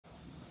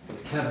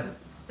Kevin.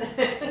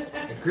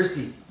 And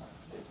Christy.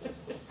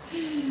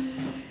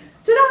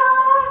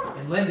 Ta-da!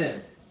 And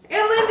Lyndon.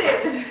 And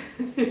Lyndon.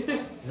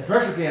 And the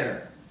pressure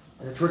canner.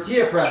 And the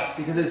tortilla press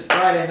because it's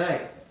Friday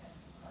night.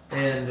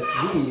 And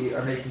we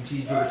are making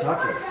cheeseburger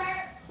tacos.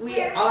 We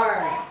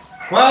are.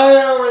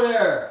 Right over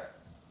there.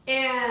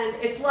 And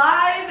it's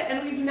live,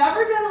 and we've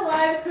never done a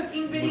live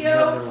cooking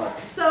video.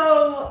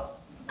 So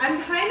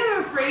I'm kind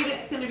of afraid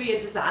it's going to be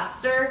a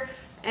disaster.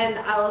 And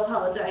I'll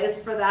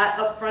apologize for that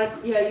up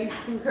front. Yeah, you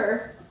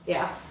concur?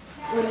 Yeah.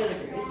 Lyndon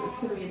agrees. It's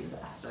going to be a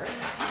disaster.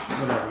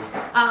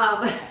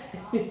 Whatever.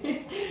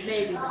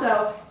 Maybe.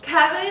 So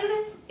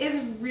Kevin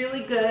is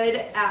really good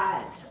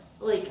at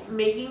like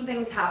making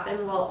things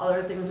happen while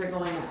other things are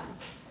going on.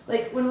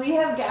 Like when we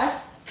have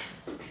guests,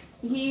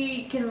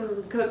 he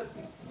can cook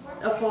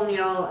a full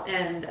meal,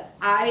 and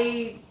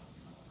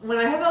when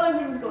I have other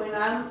things going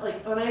on,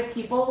 like when I have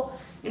people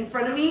in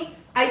front of me,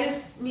 I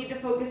just need to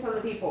focus on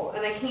the people,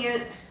 and I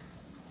can't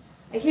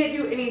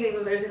do anything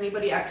when there's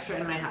anybody extra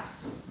in my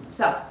house.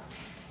 So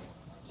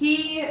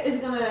he is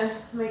gonna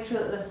make sure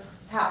that this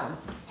happens.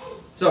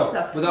 So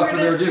without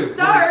further ado, we're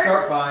gonna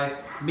start by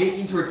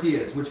making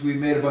tortillas, which we've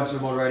made a bunch of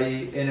them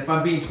already. And if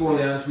I'm being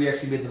totally honest, we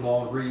actually made them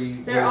all.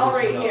 They're all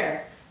right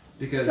here.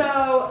 Because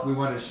we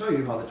wanted to show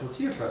you how the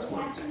tortilla press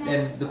worked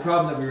and the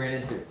problem that we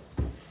ran into.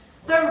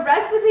 The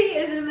recipe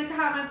is in the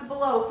comments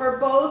below for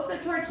both the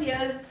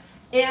tortillas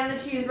and the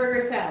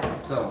cheeseburger salad.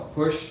 So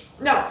push.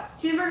 No,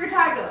 cheeseburger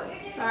tacos.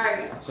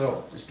 Sorry.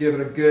 So just give it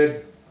a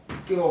good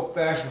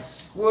old-fashioned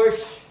squish.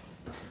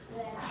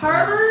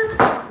 Harbor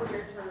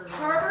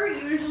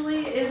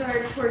usually is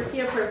our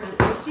tortilla person.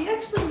 And she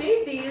actually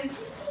made these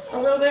a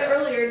little bit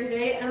earlier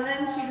today, and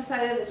then she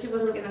decided that she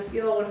wasn't going to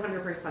feel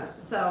 100%.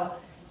 So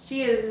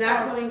she is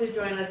not going to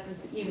join us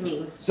this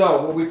evening.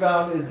 So what we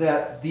found is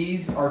that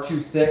these are too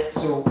thick,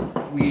 so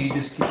we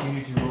just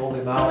continue to roll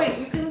them out. So wait,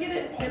 you can get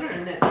it thinner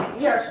in that.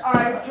 Yes,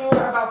 I do it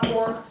about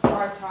 4 to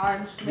 5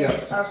 times to make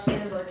it as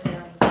thin as I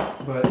can.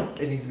 But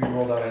it needs to be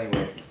rolled out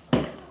anyway.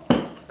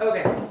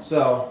 Okay.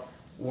 So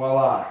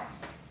voila.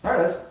 All right,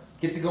 let's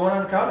get to going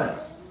on the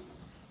comments.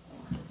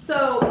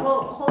 So,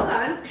 well, hold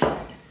on.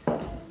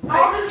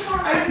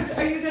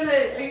 Are you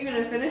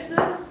gonna finish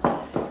this?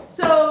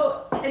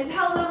 So, and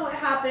tell them what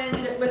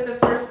happened with the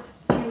first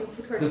few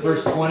tortillas. The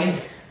first 20?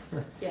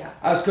 Yeah.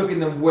 I was cooking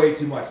them way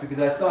too much because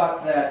I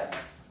thought that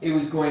it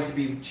was going to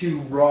be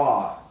too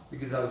raw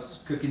because I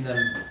was cooking them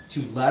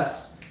too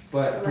less.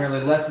 But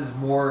apparently less is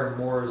more and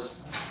more is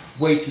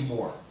way too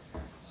more.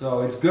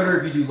 So it's gooder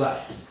if you do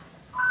less.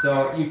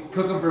 So you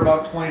cook them for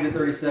about 20 to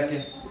 30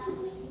 seconds,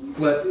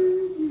 flip,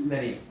 and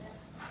then eat.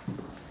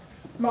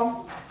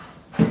 Mom?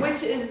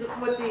 Which is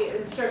what the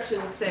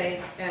instructions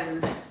say,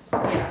 and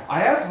yeah.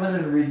 I asked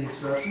Lyndon to read the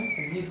instructions,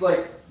 and he's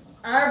like,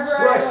 I've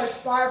read like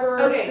 5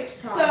 or 6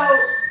 times. So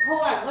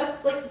hold on,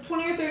 let's like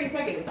 20 or 30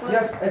 seconds.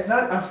 yes, it's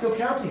not, I'm still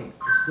counting.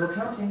 I'm still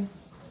counting.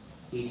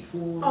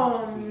 84.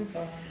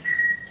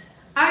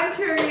 I'm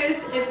curious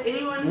if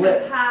anyone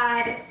has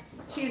had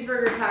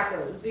cheeseburger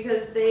tacos,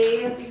 because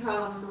they have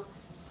become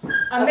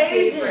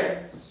amazing a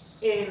favorite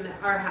in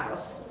our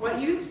house. What,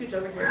 you can scooch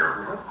over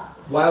here.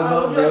 Wild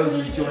Mountain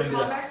Rose has joined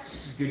us.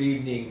 Good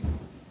evening.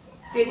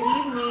 Good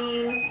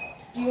evening.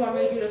 Do you want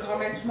me to do the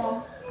comments,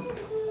 Mom?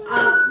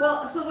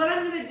 Well, so what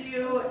I'm going to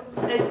do,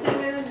 as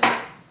soon as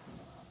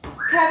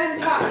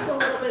Kevin talks a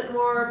little bit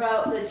more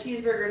about the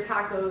cheeseburger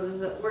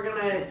tacos, we're going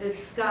to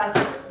discuss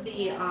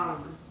the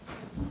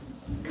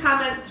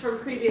comments from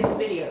previous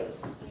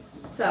videos.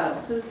 So,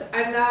 since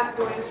I'm not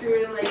going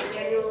through and like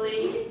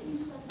manually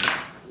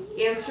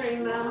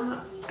answering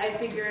them, I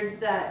figured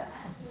that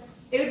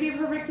it would be a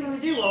perfect thing to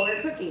do while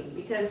we're cooking,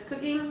 because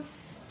cooking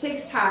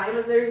takes time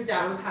and there's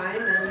downtime,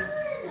 and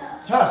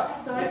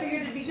so I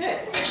figured it'd be good,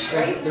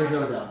 right? There's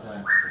no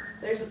downtime.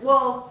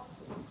 Well,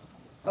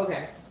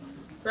 okay.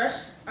 Fresh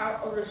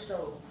out of the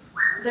stove.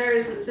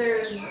 There's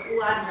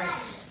lots.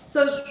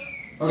 So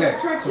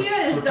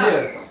tortilla is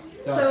done.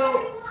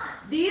 So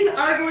these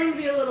are going to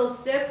be a little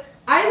stiff.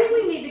 I think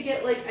we need to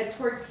get like a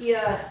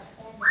tortilla.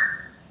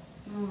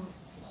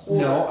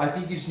 No, I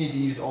think you just need to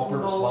use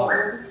all-purpose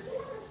flour.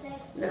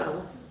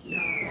 No.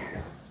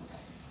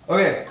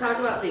 Okay. Talk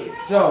about these.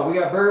 So we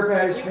got burger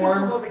patties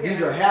formed.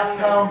 These are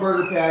half-pound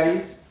burger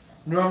patties.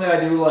 Normally I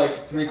do like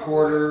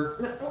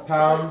 3/4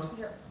 pound,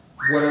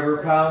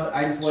 whatever pound.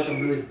 I just like them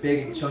really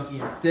big and chunky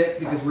and thick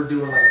because we're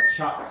doing like a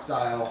chop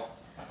style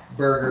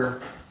burger.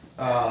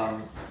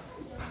 So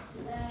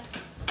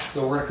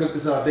we're gonna cook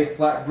this on a big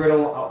flat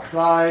griddle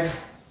outside,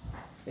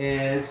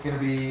 and it's gonna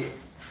be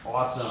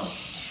awesome.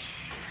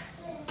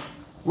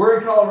 We're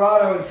in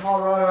Colorado, and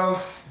Colorado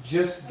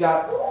just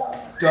got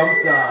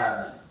dumped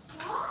on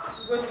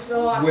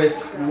with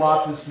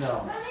lots of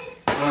snow.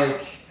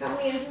 Like, how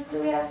many inches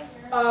do we have?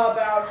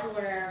 About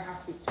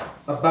 2.5 feet.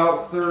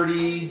 About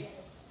 30,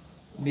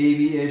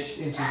 maybe-ish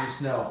inches of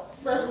snow.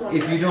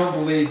 If you don't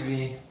believe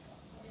me,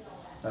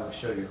 I will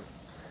show you.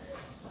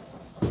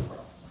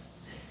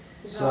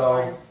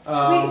 So,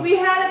 we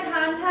had a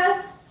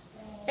contest,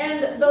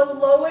 and the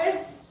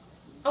lowest,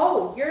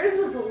 oh, yours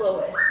was the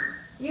lowest.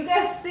 You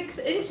got 6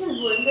 inch is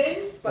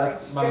Linden.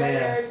 That's my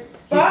man.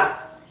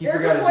 But He there's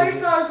forgot a to place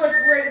visit. that was like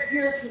right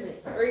here to me.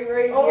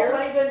 Right Oh here.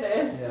 my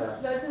goodness. Yeah.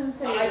 That's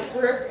insane. I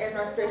tripped and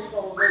my fish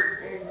fell right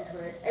into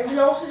it. And we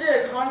also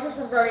did a contest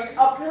of running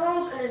up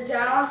hills and then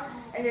down,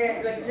 and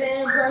then like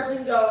Zane and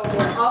Brenton go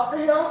up the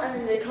hill and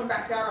then they come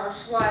back down on a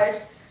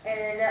sled. And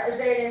then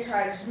Zane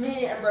tags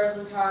me and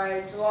Brenton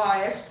tags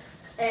Elias,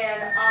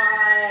 and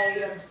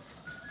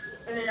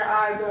then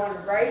I go on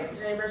the right.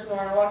 Zane and Brenton go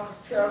on the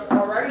left. Trails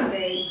already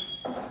made.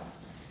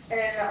 And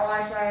then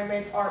Elias and I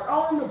make our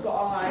own, but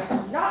Elias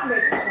did not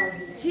make it, so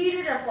he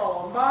cheated and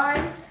followed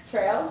my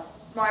trail.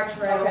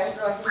 Okay.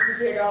 So he could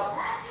get up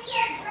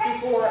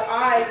before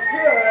I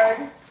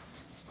could.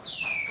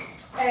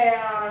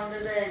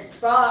 And then,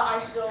 but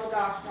I still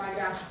got my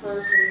gas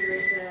first and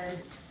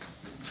Jason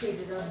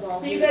cheated as well.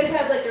 So you guys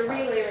had like a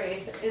relay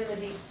race in the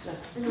deep snow.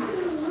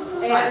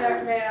 And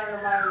that man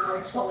of mine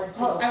like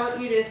I want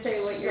you to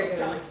say what you're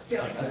doing.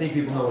 I think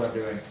people know what I'm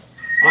doing.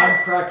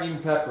 I'm cracking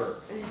pepper.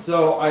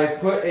 So I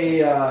put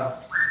I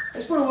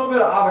just put a little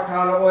bit of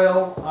avocado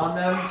oil on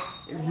them.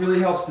 It really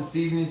helps the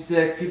seasoning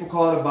stick. People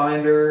call it a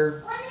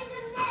binder,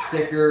 a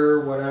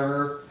sticker,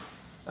 whatever.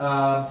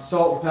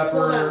 Salt and pepper.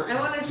 Hold on, I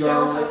want to show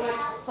garlic. how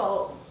much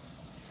salt.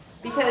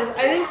 Because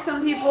I think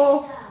some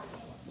people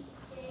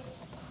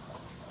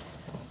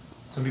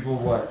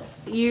what?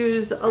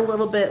 use a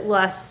little bit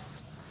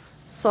less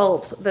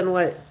salt than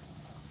what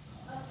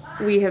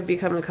we have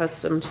become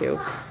accustomed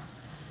to.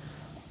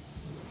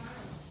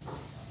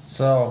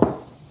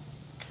 So,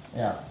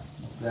 yeah,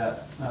 that's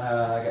that.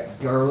 I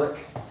got garlic.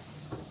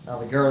 Now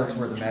the garlic's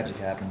where the magic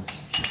happens.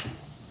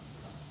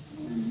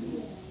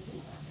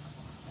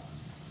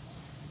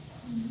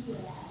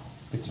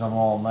 Gets them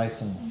all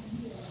nice and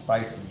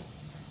spicy.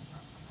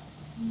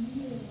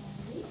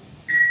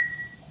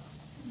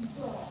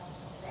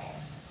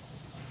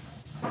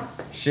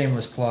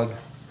 Shameless plug.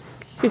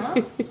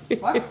 Huh?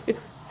 What?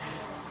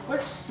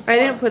 I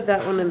didn't put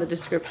that one in the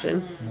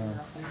description.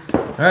 No.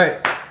 All right,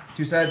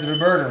 2 sides of a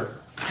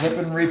burger. Flip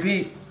and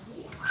repeat.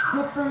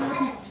 Flip and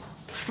repeat.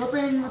 Flip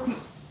and repeat.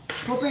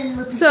 Flip and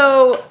repeat.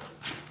 So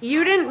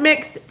you didn't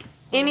mix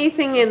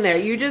anything in there.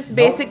 You just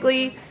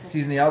basically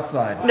Season the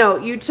outside. no.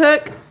 You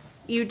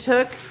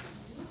took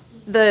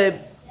the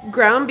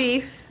ground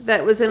beef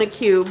that was in a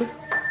cube,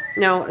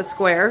 no, a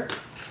square,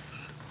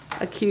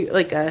 a cube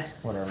like a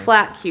Whatever.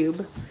 flat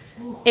cube,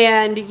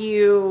 and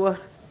you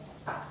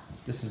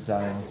This is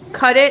dying.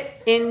 cut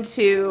it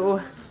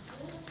into.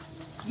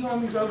 You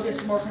want me to go get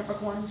some more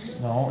peppercorns?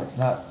 No, it's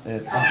not.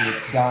 It's empty.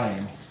 It's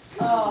dying.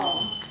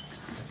 Oh.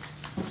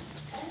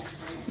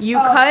 You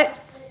cut.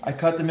 I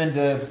cut them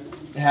into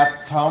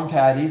half-pound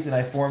patties, and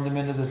I formed them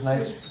into this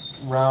nice,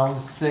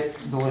 round, thick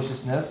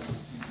deliciousness.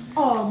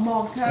 Oh,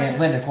 Mom, can I And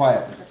Linda,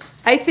 quiet.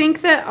 I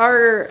think that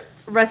our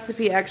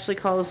recipe actually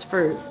calls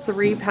for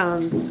 3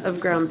 pounds of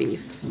ground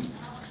beef.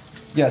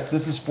 Yes,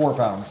 this is 4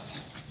 pounds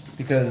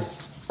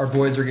because our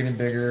boys are getting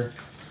bigger,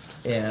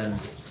 and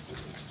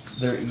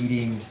they're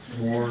eating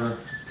more.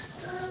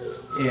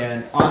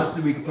 And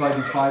honestly, we could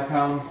probably do 5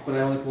 pounds, but I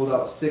only pulled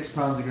out 6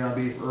 pounds of ground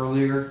beef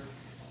earlier,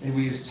 and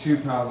we used 2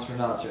 pounds for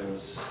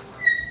nachos.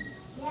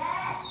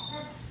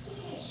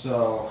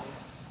 So,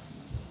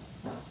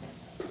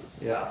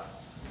 yeah.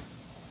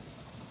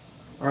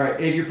 All right,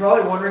 if you're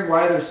probably wondering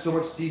why there's so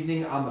much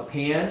seasoning on the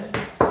pan,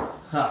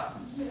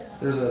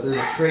 there's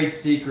a trade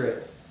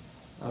secret.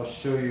 I'll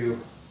show you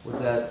what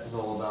that is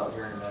all about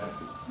here in a minute.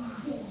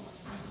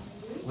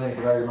 Lynn,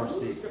 get out of your mom's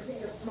seat.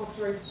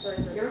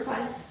 You're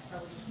fine.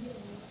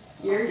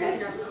 You're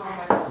good.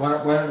 Why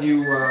don't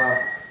you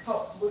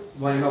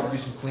help do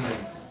some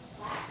cleaning?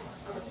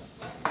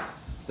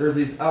 There's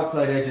these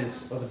outside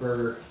edges of the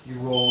burger. You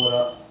roll it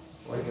up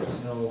like a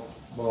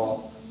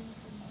snowball.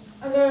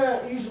 I'm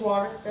gonna use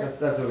water.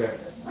 That's okay.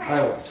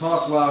 I will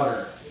talk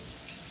louder.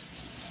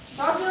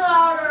 Talk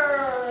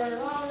louder.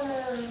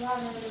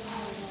 Louder.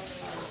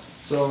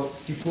 So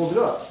he pulled it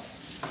up.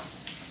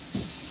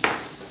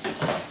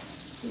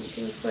 You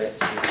can put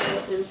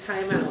people in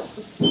timeout.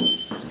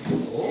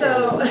 Oh. So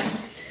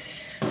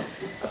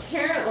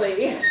apparently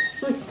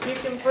you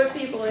can put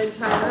people in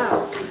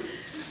timeout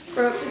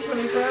for up to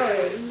 24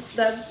 hours.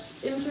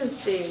 That's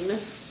interesting.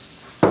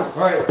 All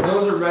right,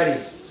 those are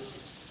ready.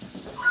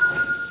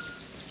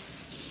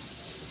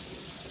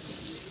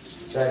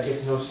 That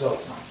gets no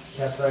soap.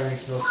 Cast iron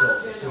gets no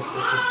soap. It's just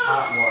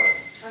hot water.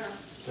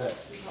 Okay.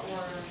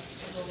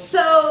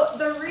 So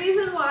the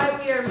reason why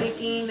we are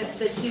making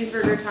the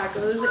cheeseburger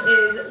tacos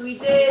is we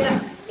did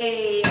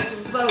a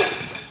vote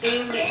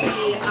in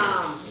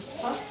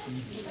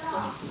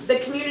the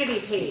community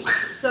page.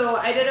 So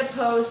I did a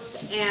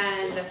post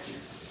and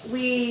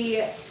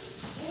we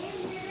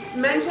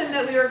mentioned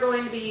that we were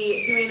going to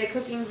be doing a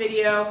cooking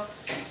video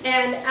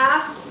and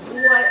asked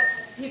what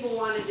people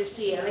wanted to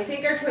see. And I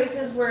think our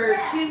choices were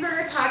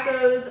cheeseburger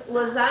tacos,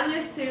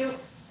 lasagna soup.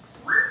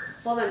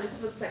 Hold on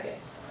just 1 second.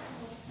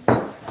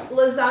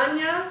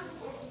 Lasagna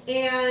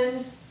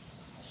and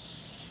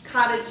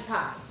cottage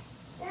pie.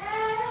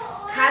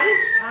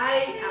 Cottage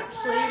pie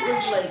actually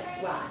was like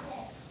last.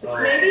 It's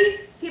maybe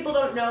people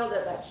don't know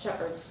that that's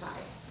shepherd's pie.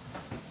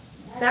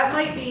 That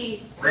might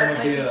be part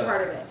of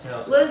it.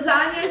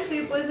 Lasagna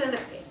soup was in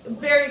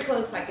very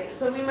close second,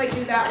 so we might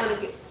do that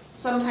one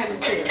sometime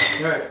soon.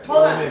 All right.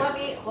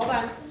 Hold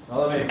on.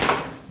 Follow me.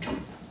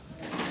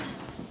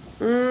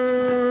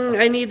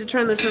 I need to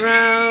turn this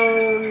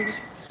around.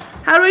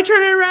 How do I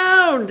turn it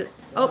around?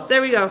 Oh,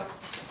 there we go.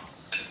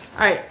 All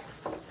right.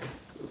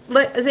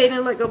 Let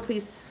Zayden let go,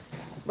 please.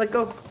 Let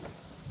go.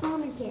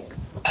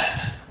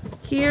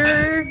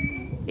 Here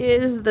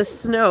is the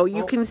snow.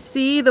 You can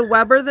see the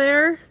Weber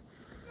there.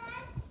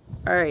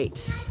 All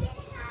right.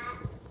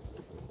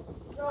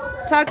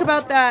 Talk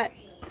about that.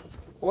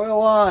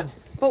 Oil on.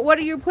 But what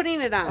are you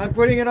putting it on? I'm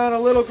putting it on a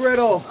little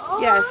griddle.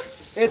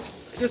 Yes.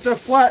 It's just a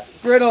flat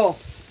griddle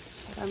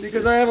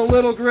because I have a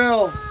little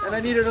grill and I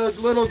needed a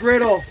little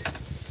griddle.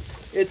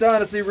 It's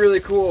honestly really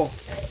cool.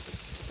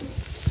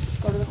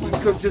 You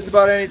can cook just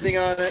about anything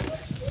on it.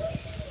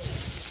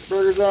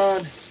 Burgers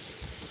on.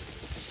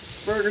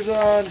 Burgers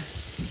on.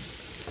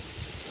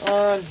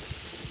 On.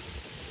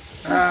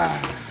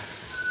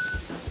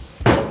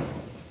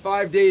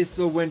 5 days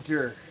till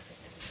winter.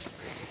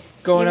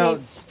 Going out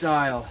in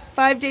style.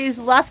 5 days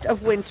left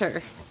of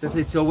winter. Does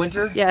it say till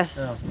winter? Yes.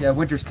 Oh, yeah,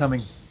 winter's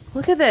coming.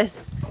 Look at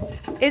this.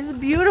 It's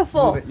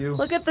beautiful. Move it, you.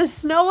 Look at the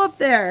snow up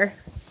there.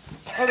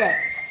 Okay.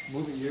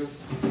 Move it, you.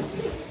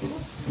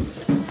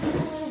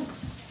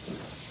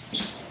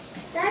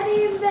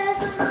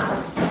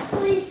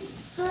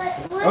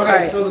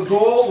 Okay, so the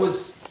goal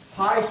was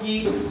high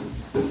heat,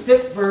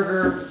 thick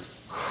burger,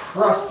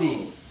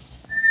 crusty.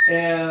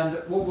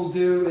 And what we'll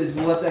do is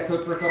we'll let that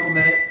cook for a couple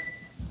minutes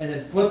and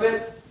then flip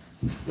it,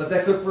 let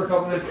that cook for a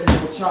couple minutes, and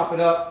then we'll chop it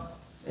up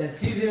and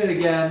season it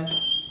again.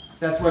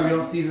 That's why we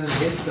don't season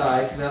the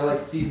inside, because I like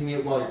seasoning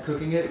it while you're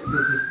cooking it,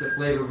 because the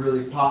flavor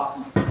really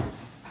pops.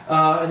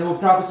 And then we'll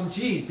top with some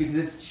cheese, because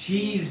it's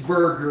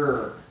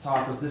cheeseburger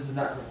tacos. This is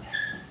not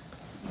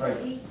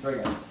right.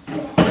 Right, guys.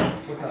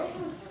 What's up?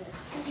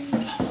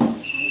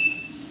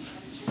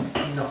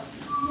 No.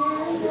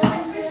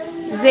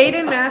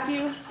 Zayden,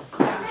 Matthew.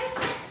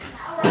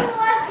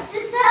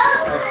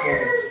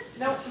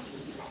 Nope.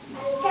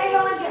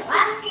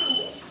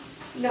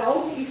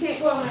 No, you can't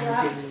go on my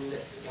lap.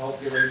 I'll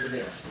get ready for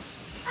dinner.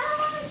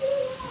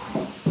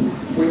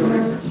 Where you going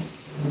next?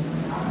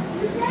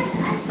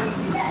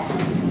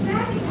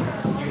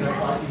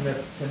 You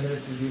have 10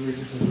 minutes to do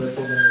research and let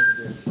go then what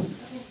to do.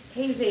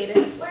 Hey,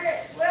 Zayden.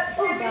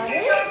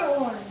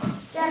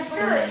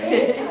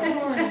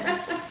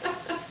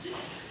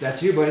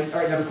 That's you, buddy. All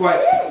right, now be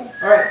quiet.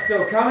 All right,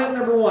 so comment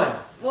number 1.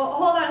 Well,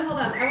 hold on. I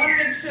want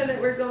to make sure that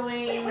we're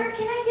going. Where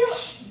can I do?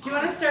 Do you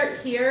want to start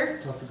here?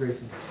 Talk to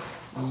Grayson.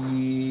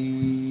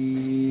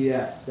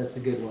 Yes, that's a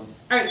good one.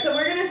 All right, so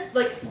we're gonna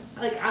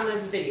like on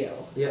this video.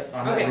 Yep,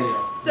 on that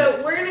video.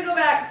 So we're gonna go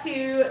back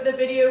to the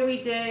video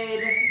we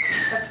did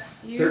a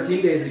few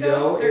 13 days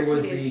ago. 13 It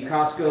was days the ago.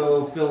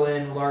 Costco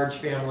fill-in large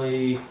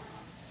family,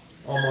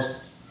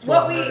 almost It's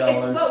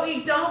 $1,200. what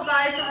we don't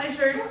buy from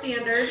Azure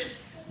Standard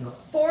No.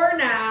 for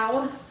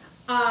now,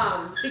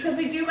 because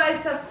we do buy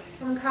stuff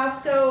from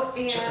Costco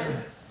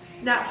and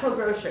natural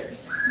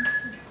grocers.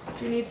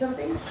 Do you need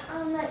something?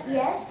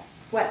 Yes.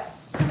 What?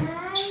 Can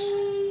I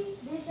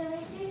do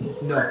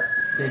something? No,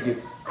 thank you.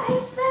 I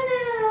spent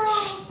it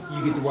all.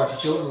 You get to watch your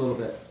children a little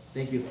bit.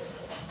 Thank you.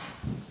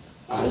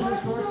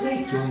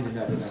 Julian did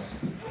not do that.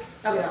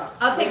 Okay,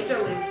 I'll take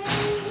Jolene.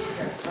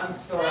 I'm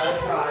sorry, I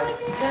tried.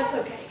 That's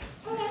okay.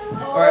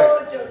 All right,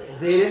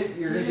 Zayden,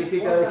 you're going to get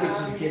kicked out of the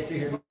kitchen. You can't sit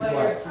here and be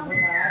quiet.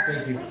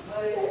 Thank you.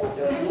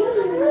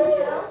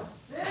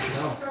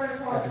 No,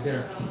 after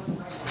dinner.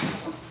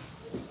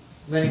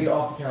 I'm going to get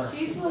off the counter.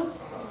 She's supposed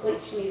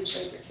like she needs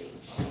paper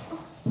change.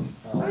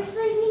 We're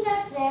sleeping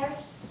upstairs.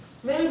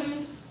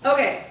 Maybe.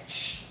 Okay.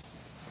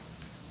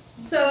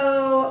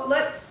 So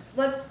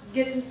let's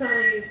get to some of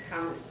these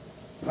comments.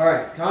 All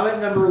right, comment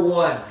number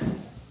 1.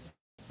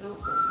 Oh,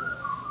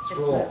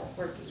 Scroll. it's not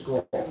working.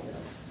 Scroll.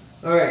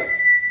 All right.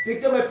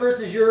 Picked up my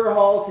first Azure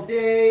haul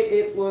today.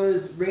 It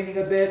was raining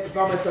a bit. I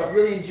found myself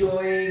really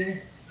enjoying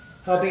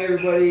helping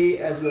everybody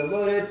as we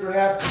unloaded.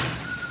 Perhaps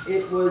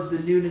it was the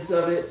newness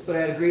of it, but I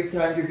had a great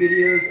time. Your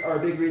videos are a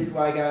big reason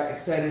why I got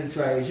excited to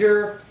try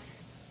Azure.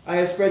 I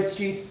have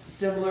spreadsheets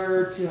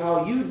similar to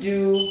how you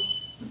do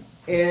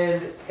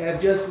and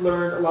have just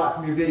learned a lot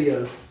from your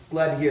videos.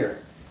 Glad to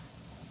hear.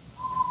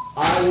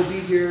 I will be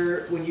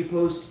here when you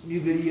post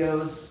new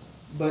videos,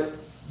 but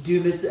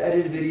do miss the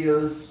edited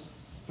videos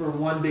for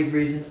one big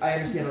reason. I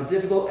understand how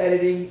difficult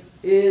editing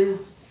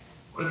is,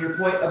 and your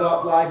point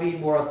about why being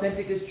more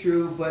authentic is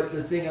true, but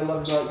the thing I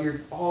love about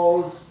your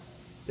hauls,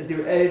 that they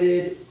were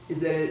edited, is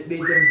that it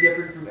made them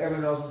different from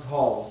everyone else's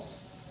hauls.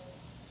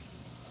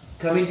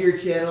 Coming to your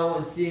channel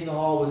and seeing a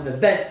haul was an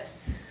event.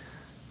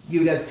 You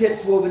would have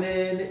tips woven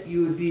in,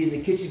 you would be in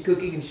the kitchen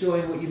cooking and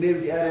showing what you made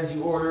with the items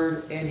you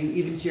ordered, and you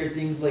even shared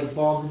things like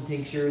balms and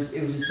tinctures.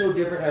 It was just so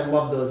different, I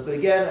love those. But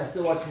again, I'm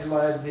still watching your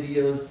live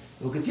videos.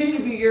 We'll continue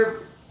to be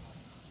here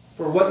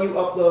for what you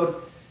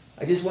upload.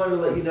 I just wanted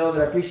to let you know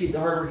that I appreciate the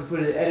hard work you put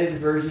into edited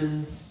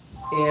versions.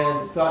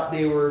 and thought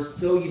they were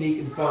so unique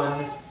and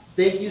fun.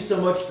 Thank you so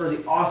much for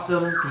the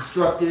awesome,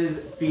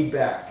 constructive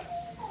feedback.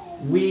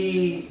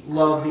 We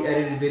love the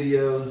edited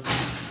videos.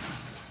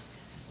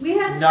 We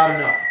had Not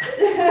enough.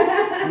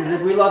 Because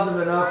if we love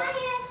them enough,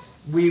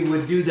 we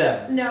would do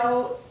them.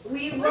 No,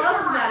 we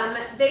love them.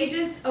 They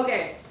just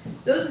okay.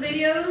 Those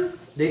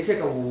videos. They take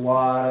a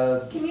lot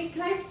of. Can I talk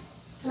just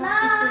for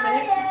a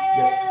minute?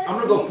 Yep. I'm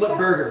gonna go flip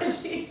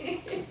burgers.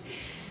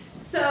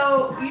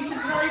 So you should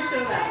probably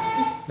show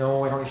that.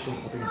 No, I don't show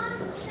flipping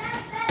burgers.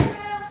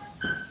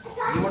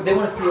 They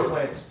want to see it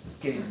when it's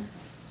getting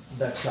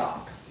the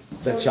chop.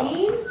 The chop.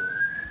 Jolene?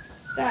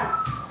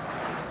 Stop.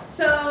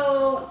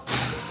 So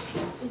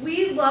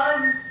we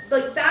love,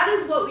 like, that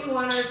is what we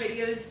want our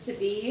videos to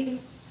be.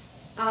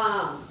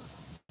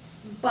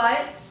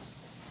 But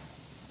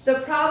the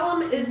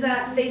problem is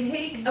that they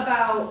take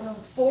about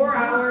 4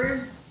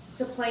 hours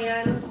to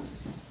plan,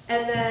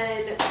 and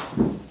then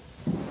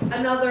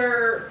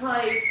another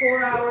probably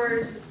 4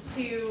 hours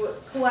to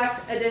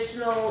collect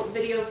additional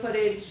video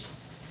footage,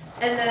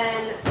 and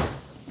then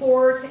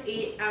 4 to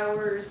 8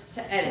 hours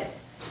to edit.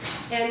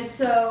 And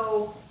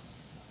so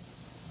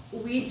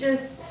we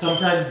just,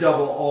 Sometimes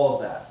double all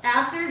of that.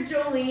 after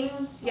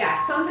Jolene,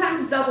 yeah,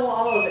 sometimes double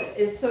all of it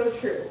is so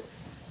true.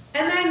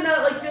 And then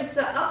just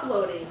the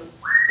uploading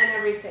and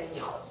everything.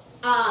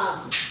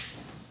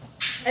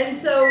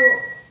 And so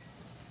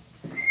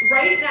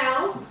right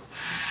now,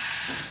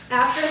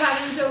 after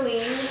having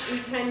Jolene, we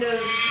kind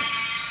of,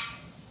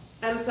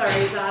 I'm sorry,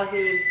 Zazu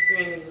is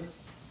screaming,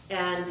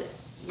 and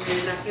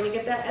you're not gonna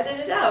get that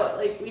edited out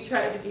like we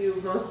try to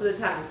do most of the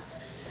time.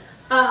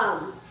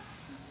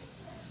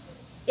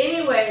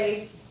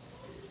 Anyway,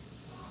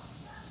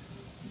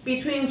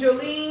 between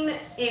Jolene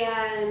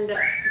and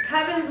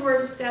Kevin's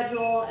work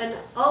schedule and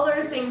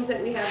other things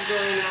that we have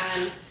going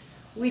on,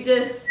 we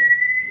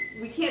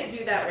can't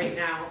do that right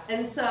now.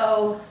 And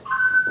so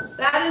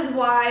that is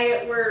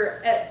why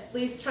we're at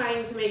least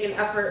trying to make an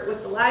effort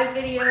with the live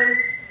videos.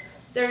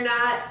 They're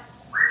not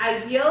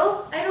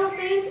ideal, I don't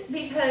think,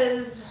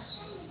 because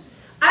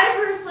I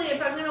personally,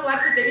 if I'm gonna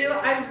watch a video,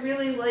 I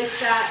really like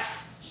that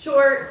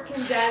short,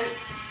 condensed.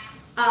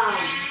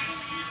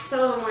 Some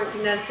of them weren't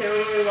condensed; they were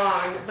really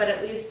long, but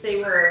at least they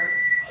were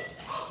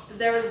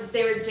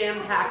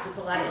jam-packed with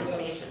a lot of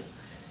information.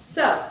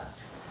 So,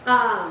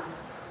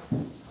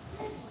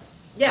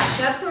 yeah,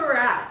 that's where we're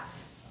at.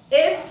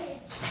 If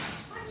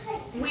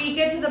we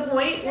get to the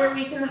point where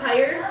we can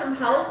hire some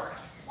help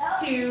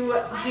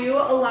to do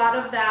a lot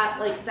of that,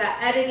 like the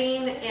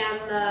editing and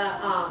the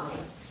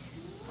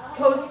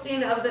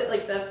posting of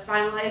the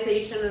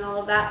finalization and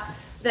all of that,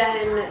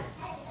 then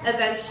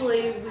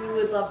eventually we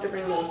would love to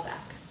bring those back.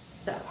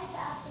 So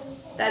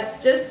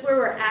that's just where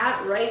we're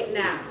at right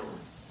now.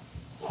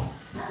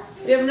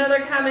 We have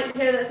another comment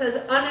here that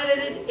says,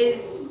 unedited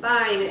is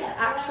fine. It's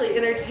actually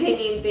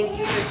entertaining. Thank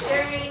you for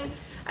sharing.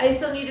 I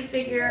still need to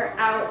figure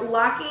out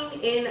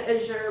locking in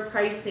Azure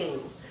pricing.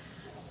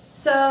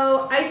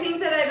 So I think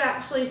that I've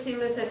actually seen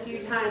this a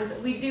few times.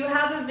 We do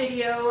have a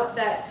video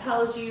that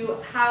tells you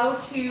how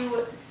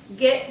to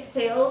get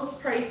sales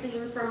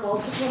pricing for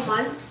multiple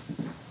months.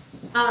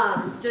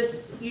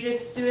 You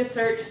just do a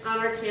search on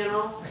our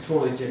channel. I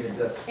totally jigged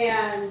this.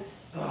 And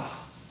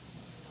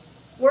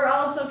we're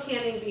also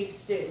canning beef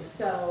stew,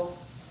 so.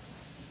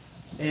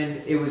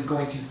 And it was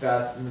going too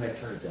fast, and then I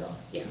turned it down.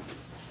 Yeah.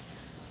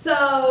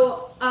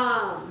 So,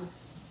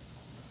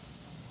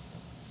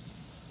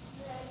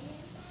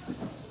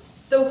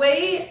 the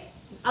way,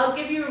 I'll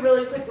give you a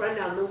really quick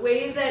rundown. The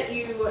way that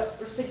you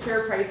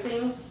secure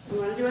pricing, you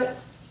want to do it?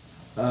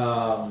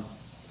 No.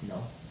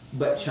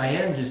 But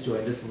Cheyenne just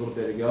joined us a little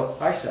bit ago.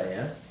 Hi,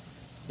 Cheyenne.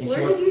 And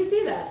Where did you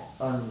see that?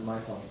 On my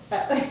phone.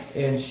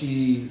 And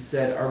she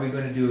said, are we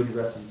going to do a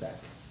recipe pack?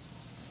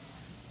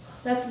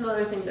 That's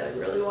another thing that I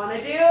really want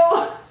to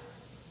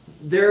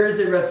do. There is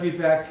a recipe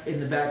pack in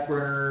the back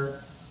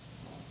burner,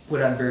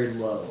 put on very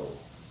low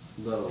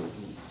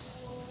heat.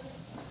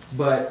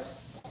 But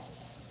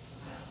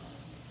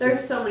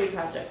there's so many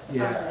projects on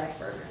the Yeah. back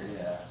burner.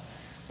 yeah.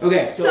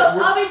 Okay, so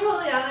I'll be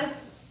totally honest.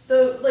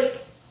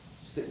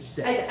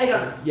 I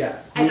don't know. Yeah.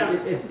 I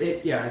don't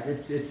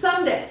It's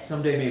Someday.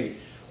 someday maybe.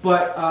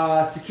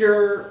 But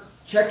secure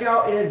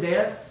checkout in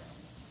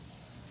advance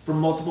for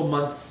multiple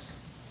months.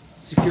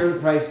 Secure the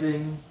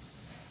pricing.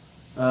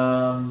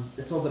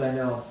 That's all that I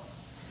know.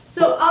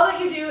 So all that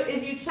you do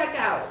is you check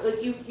out.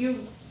 Like you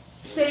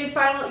say you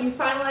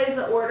finalize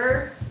the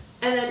order,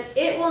 and then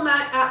it will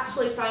not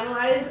actually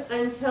finalize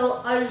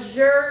until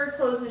Azure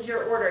closes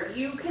your order.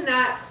 You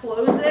cannot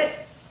close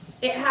it.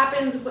 It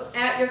happens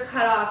at your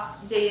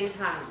cutoff date and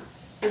time.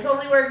 This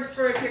only works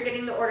for if you're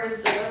getting the orders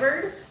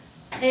delivered,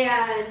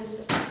 and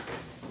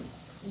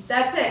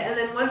that's it. And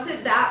then once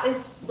that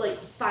is like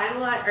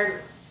finalized,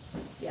 or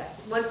yes,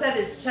 once that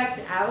is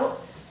checked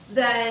out,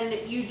 then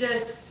you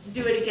just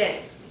do it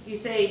again. You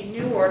say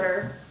new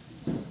order,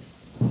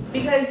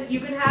 because you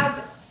can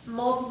have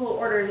multiple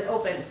orders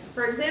open.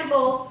 For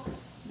example,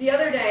 the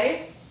other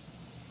day,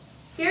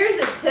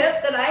 here's a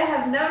tip that I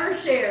have never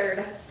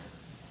shared.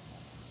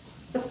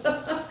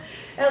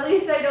 At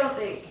least I don't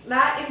think.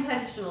 Not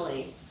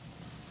intentionally.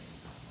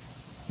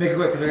 Make it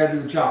quick, because I gotta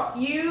do the chop.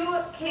 You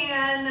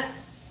can,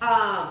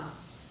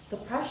 the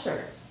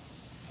pressure.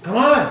 Come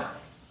on!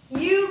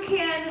 You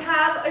can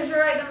have a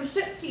Azure item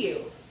shipped to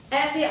you.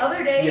 And the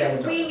other day, Yeah,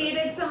 we'll we talk.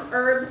 needed some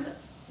herbs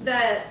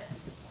that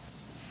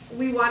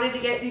we wanted to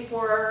get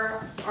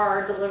before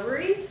our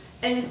delivery.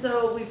 And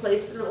so we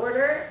placed an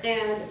order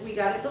and we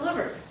got it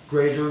delivered.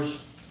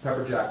 Grazer's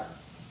pepper jack.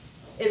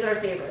 Is our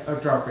favorite.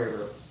 That's our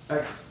favorite.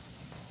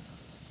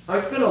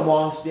 It's been a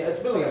long stay.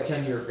 It's been like a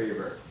 10-year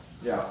favorite.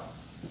 Yeah.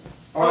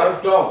 All right,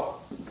 let's go.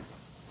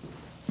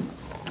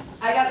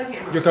 I got the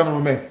camera. You're coming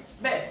with me.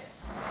 Babe,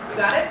 you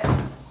got it?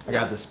 I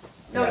got this.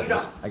 No, you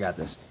don't. I got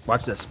this.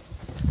 Watch this.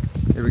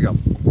 Here we go.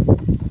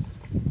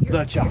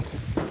 The chop.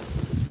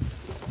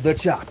 The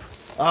chop.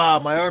 Ah,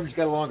 my arm just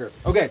got longer.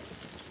 Okay,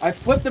 I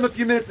flipped them a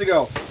few minutes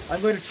ago.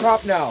 I'm going to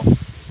chop now.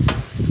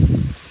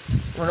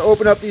 We're gonna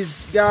open up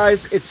these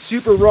guys. It's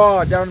super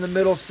raw down in the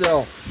middle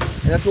still,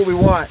 and that's what we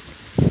want.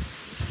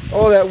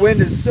 Oh, that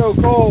wind is so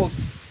cold.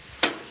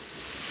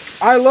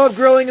 I love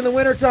grilling in the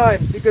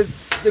wintertime because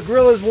the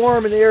grill is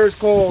warm and the air is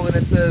cold, and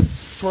it's a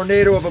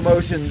tornado of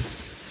emotions.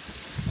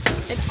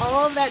 And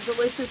all of that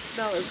delicious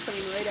smell is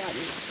coming right at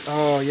me.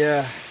 Oh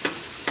yeah.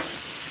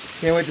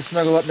 Can't wait to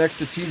snuggle up next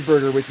to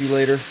Cheeseburger with you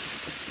later.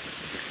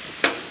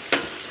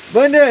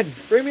 Lyndon,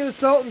 bring me the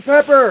salt and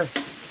pepper.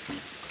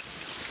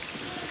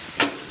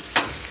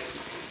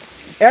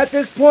 At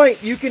this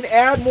point, you can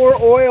add more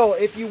oil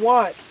if you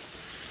want.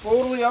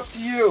 Totally up to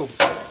you.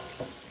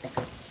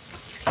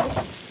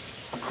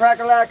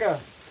 Crack-a-lacka.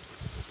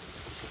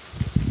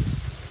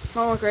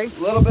 Oh, okay. A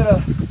little bit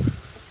of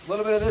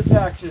this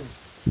action.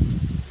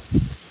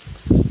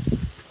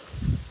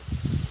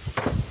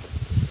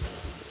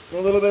 A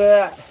little bit of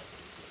that.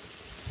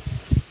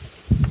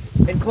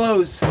 And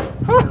close.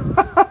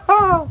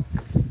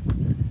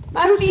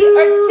 My feet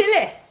are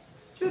chilly.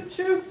 Choo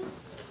choo.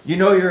 You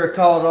know you're a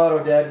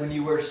Colorado dad when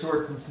you wear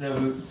shorts and snow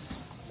boots.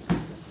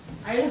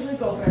 I usually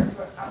go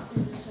barefoot after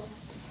this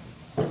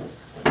one.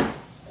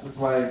 That's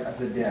why I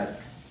said dad.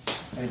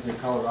 I didn't say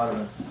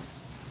Colorado.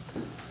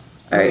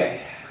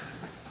 Alright.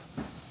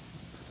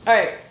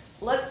 Alright,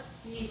 let's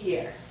see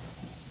here.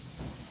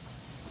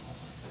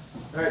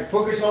 Alright,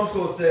 Bookish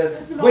Homeschool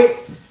says, wait,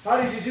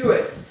 how did you do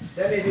it?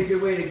 That may be a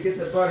good way to get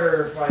the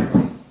butter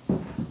finally.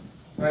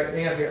 Alright,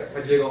 hang on a second,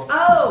 I jiggle.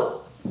 Oh,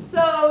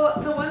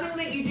 so the one thing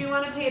that you do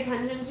want to pay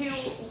attention to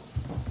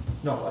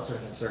No, that's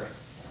right. Sorry.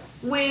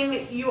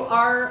 when you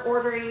are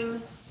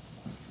ordering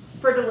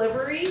for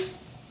delivery,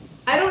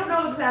 I don't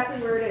know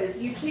exactly where it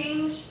is. You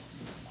change,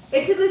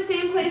 it's in the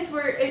same place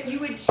where if you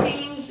would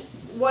change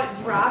what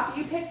drop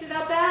you picked it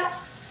up at,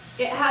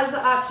 it has the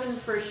option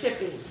for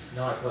shipping.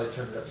 No, I probably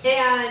turned it up.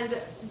 And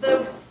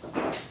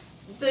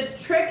the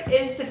trick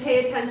is to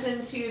pay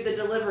attention to the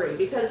delivery,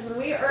 because when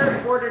we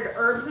ordered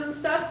herbs and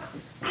stuff,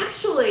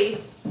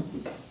 actually,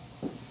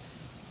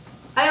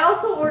 I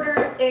also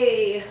ordered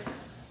a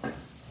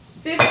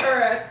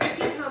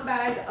 50-pound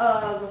bag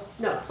of,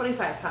 no,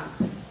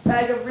 25-pound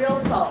bag of real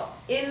salt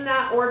in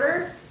that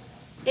order,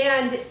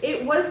 and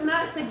it was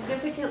not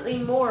significantly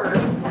more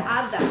to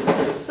add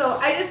that. So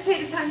I just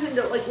paid attention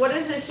to, like, what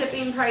is the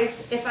shipping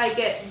price if I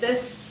get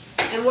this,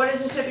 and what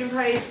is the shipping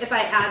price if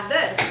I add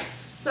this?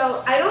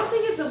 So I don't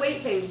think it's a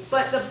weight thing,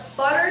 but the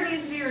butter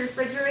needs to be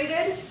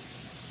refrigerated,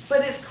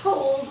 but it's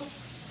cold,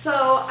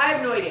 so I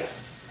have no idea.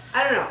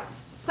 I don't know.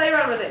 Play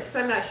around with it, because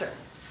I'm not sure.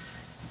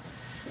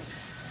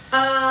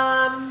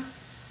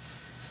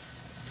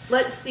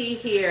 Let's see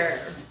here.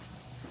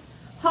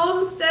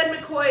 Homestead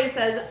McCoy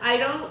says,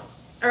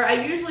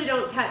 I usually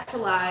don't catch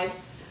live,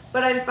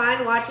 but I'm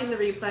fine watching the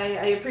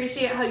replay. I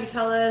appreciate how you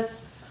tell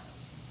us.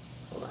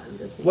 Hold on,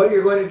 just What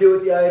you're going to do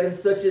with the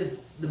items, such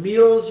as the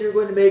meals you're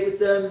going to make with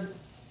them,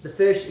 the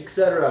fish,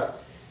 etc.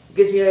 It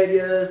gives me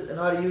ideas on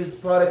how to use the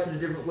products in a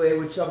different way,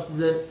 which helps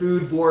prevent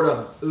food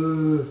boredom.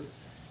 Ugh.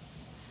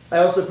 I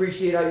also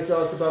appreciate how you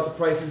tell us about the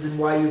prices and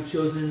why you've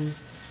chosen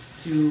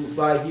to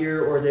buy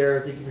here or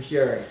there. Thank you for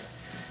sharing.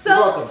 You're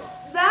welcome.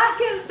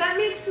 that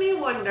makes me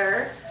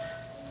wonder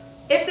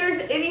if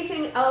there's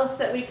anything else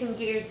that we can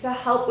do to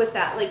help with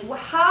that. Like,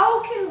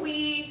 how can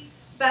we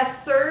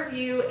best serve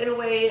you in a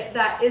way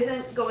that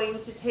isn't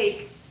going to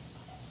take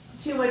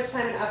too much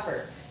time and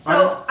effort?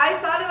 So I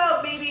thought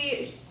about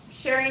maybe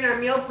sharing our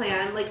meal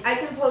plan. Like, I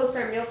can post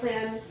our meal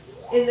plan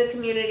in the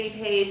community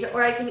page,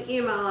 or I can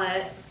email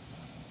it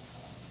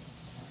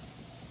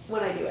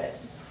when I do it.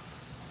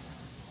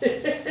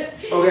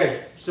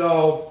 Okay,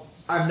 so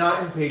I'm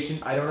not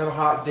impatient. I don't have a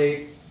hot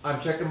date. I'm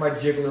checking my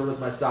jiggler with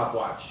my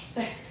stopwatch.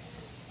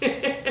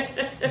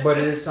 But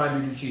it is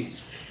time to do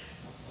cheese.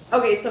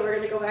 Okay, so we're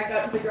gonna go back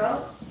out to the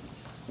grill.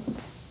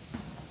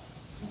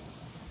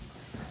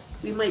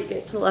 We might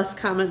get to less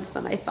comments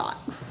than I thought.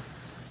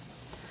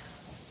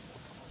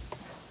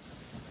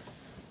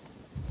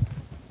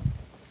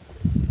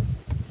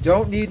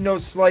 Don't need no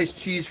sliced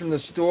cheese from the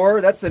store.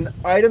 That's an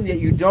item that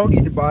you don't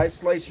need to buy.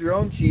 Slice your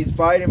own cheese,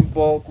 buy it in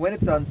bulk. When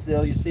it's on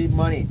sale, you save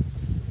money.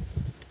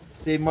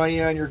 Save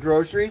money on your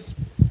groceries.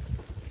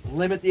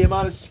 limit the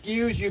amount of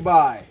SKUs you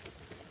buy.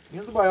 You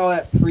don't have to buy all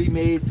that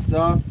pre-made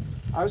stuff.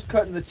 I was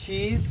cutting the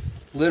cheese,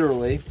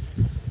 literally,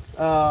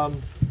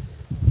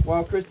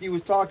 while Christy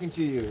was talking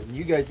to you, and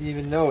you guys didn't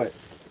even know it.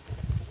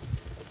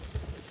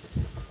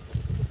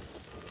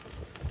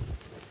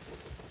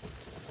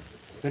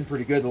 It's been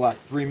pretty good the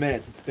last 3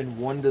 minutes. It's been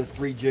 1 to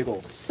 3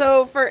 jiggles.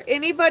 So for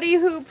anybody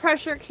who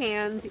pressure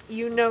cans,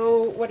 you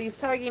know what he's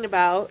talking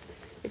about.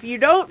 If you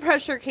don't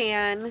pressure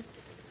can,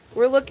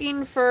 we're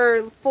looking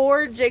for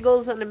 4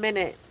 jiggles in a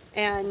minute,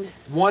 and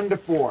 1 to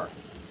 4.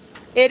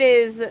 it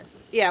is,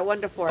 yeah,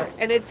 1 to 4,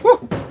 and it's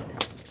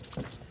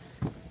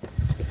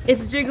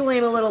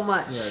jiggling a little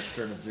much. Yeah, it's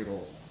starting to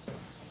jiggle.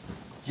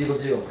 Jiggle,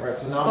 jiggle. Alright,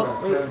 so now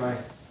I'm going to set my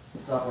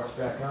stopwatch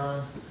back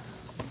on.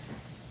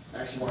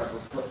 I actually want to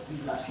put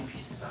these last few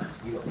pieces on.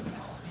 You don't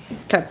follow me.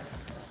 Okay.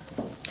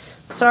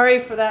 Sorry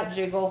for that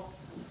jiggle.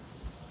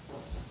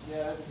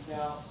 Yeah, I can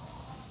count.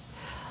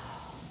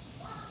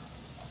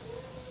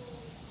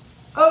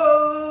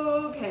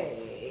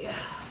 Okay.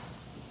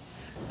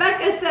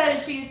 Becca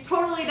says she's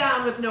totally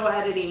down with no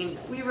editing.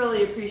 We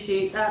really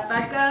appreciate that,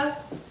 Becca.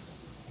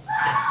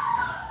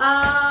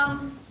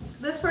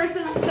 This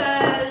person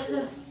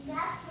says,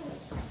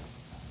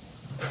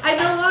 I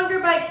no longer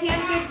buy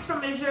canned goods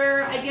from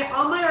Azure. I get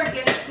all my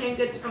organic canned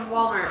goods from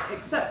Walmart,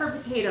 except for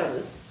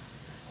potatoes.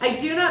 I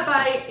do not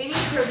buy any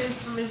produce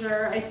from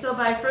Azure. I still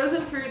buy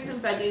frozen fruits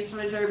and veggies from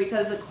Azure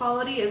because the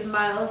quality is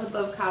miles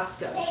above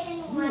Costco.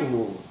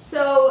 Ooh.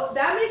 So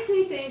that makes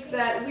me think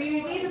that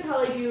we need to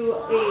probably do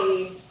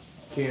a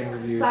Can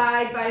review.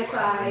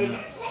 side-by-side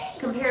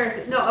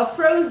comparison. No, a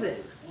frozen.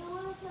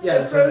 Yeah,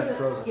 A this one is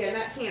frozen. Yeah,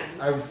 not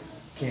canned. I'm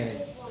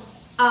canning.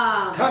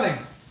 Um, Coming.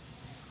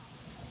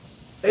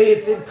 Hey,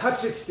 it's in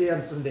Patrick's Day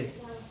on Sunday.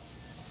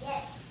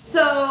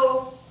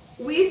 so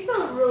we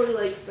still really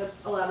like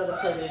a lot of the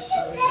produce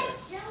from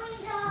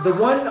Azure. The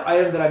one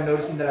item that I'm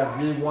noticing that I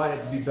really want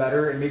it to be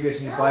better, and maybe I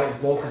should buy it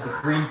in bulk, is the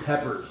green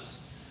peppers.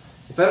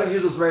 If I don't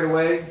use those right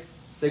away,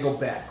 they go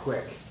bad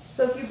quick.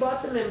 So if you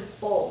bought them in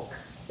bulk,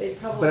 they'd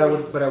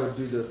probably. But I would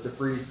do the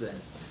freeze thing.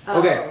 Oh,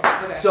 Okay,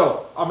 okay.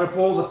 so I'm gonna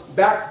pull the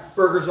back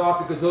burgers off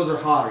because those are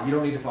hotter. You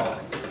don't need to follow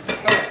me.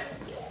 Okay.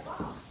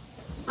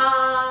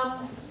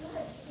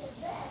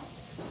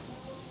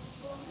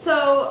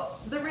 So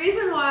the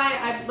reason why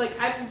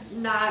I'm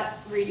not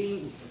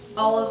reading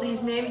all of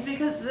these names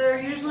because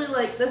they're usually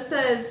like this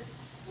says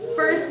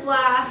first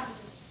last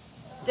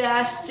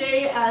dash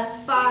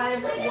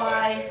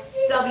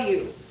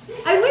JS5YW.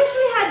 I wish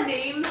we had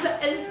names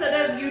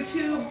instead of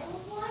YouTube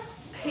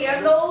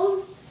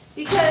handles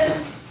because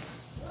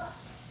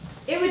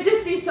it would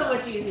just be so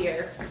much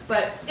easier.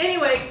 But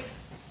anyway,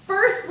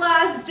 first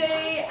last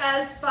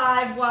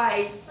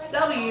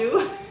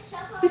JS5YW.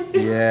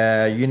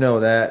 Yeah, you know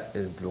that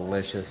is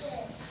delicious.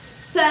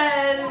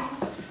 Says,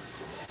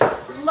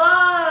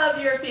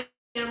 love your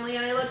family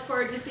and I look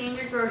forward to seeing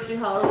your grocery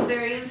haul. It's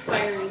very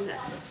inspiring.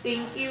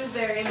 Thank you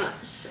very much.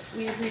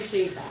 We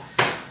appreciate that.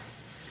 I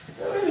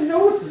don't even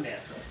know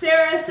Samantha.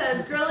 Sarah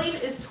says, grilling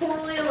is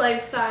totally a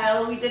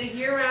lifestyle. We did it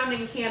year-round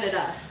in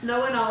Canada.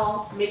 Snow and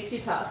all makes you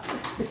tough.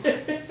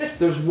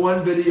 There's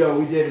one video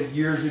we did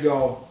years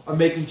ago of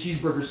making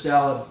cheeseburger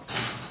salad.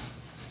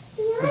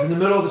 It was in the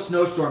middle of a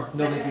snowstorm.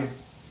 No, thank you.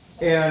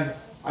 And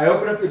I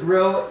opened up the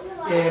grill,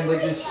 and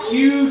like this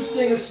huge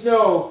thing of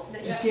snow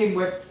just came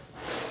with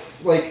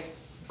like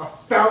a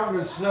fountain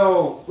of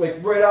snow, like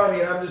right on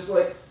me, and I'm just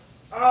like,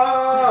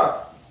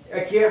 ah,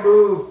 I can't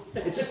move.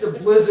 It's just a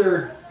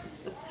blizzard,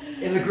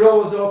 and the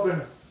grill was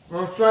open. And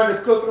I was trying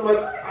to cook, and I'm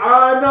like,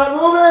 I'm not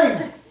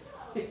moving.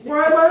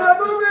 Why am I not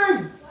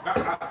moving?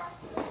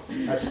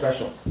 That's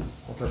special.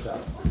 I'll touch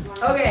that.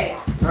 Okay.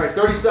 All right,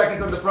 30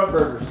 seconds on the front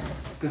burgers,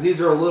 because these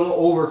are a little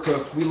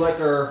overcooked. We like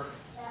our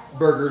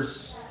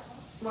burgers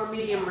More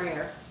medium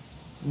rare.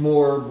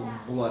 more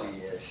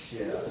bloody-ish,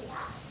 yeah.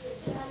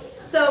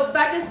 So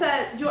Becca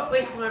said, do you want me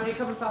to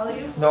come and follow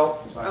you? No,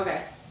 it's fine.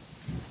 Okay.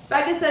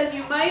 Becca says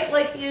you might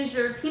like the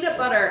Azure peanut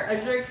butter.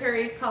 Azure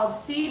carries called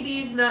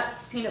CB's Nuts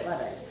peanut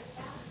butter.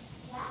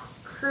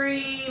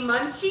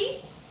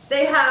 Cremunchy.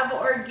 They have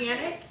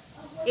organic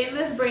in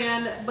this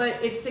brand, but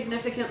it's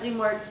significantly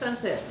more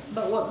expensive.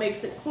 But what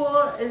makes it cool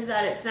is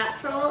that it's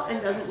natural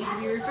and doesn't need to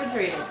be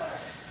refrigerated.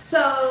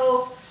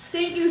 So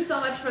thank you so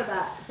much for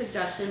that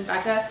suggestion,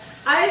 Becca.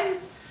 I've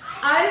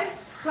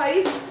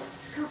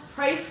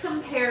price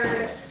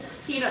compared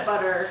peanut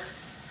butter,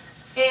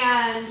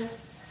 and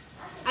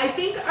I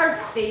think our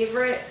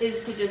favorite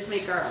is to just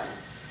make our own.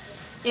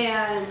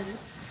 And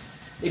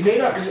It may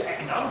not be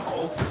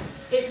economical.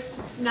 it's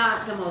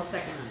not the most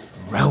economic,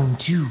 Round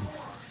 2.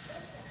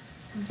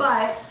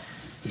 but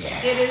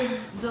Yeah. it is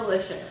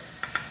delicious.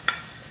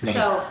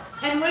 So,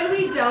 and when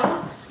we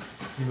don't,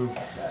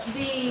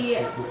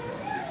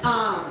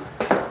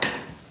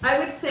 I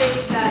would say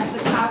that the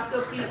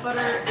Costco peanut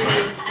butter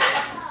is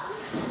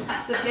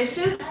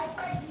sufficient.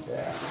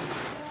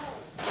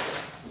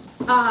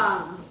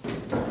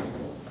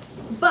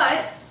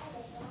 But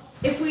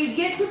if we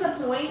get to the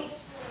point,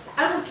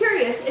 I'm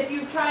curious if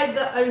you've tried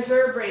the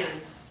Azure brand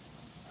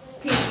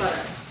peanut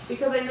butter.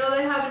 because I know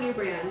they have a new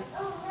brand.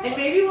 And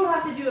maybe we'll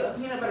have to do a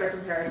peanut butter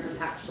comparison,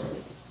 actually.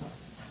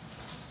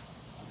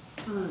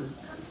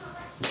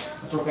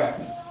 It's okay.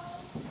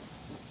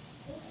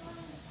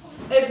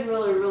 It's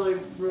really, really,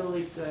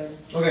 really good.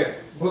 Okay,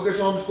 Bookish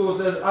Homeschool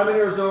says, I'm in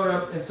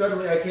Arizona and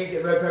suddenly I can't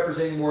get red peppers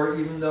anymore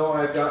even though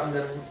I've gotten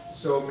them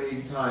so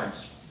many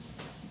times.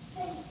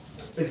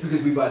 It's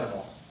because we buy them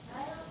all.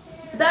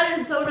 That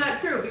is so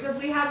not true because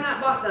we have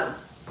not bought them.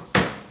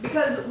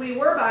 Because we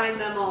were buying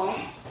them all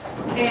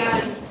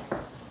and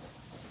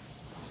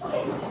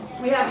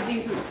we have a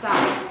decent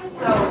stock.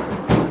 So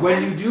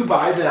When you do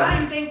buy them,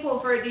 I'm thankful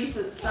for a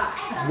decent stock.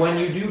 when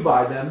you do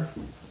buy them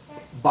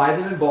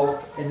in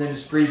bulk and then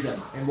just freeze them.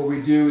 And what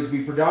we do is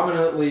we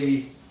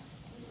predominantly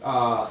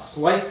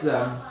slice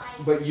them,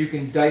 but you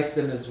can dice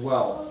them as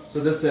well.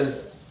 So this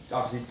says,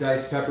 obviously,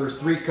 diced peppers,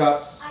 3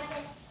 cups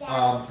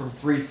from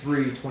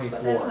 3/3/24.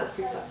 But that's not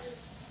 3 cups.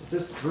 It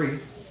says 3.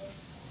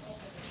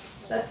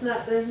 That's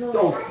not, there's no.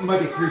 Oh, it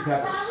might be 3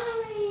 peppers.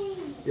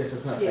 Yes,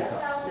 it's not 3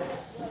 cups.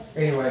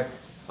 Yeah. Anyway,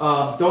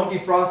 don't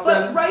defrost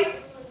But them.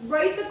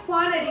 write the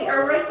quantity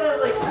or write the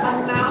like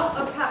amount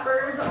of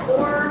peppers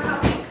or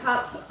how many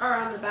cups are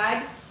on the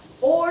bag,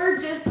 or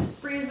just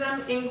freeze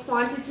them in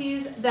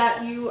quantities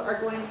that you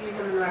are going to use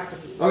in the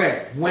recipe.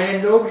 Okay,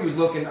 when nobody was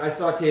looking, I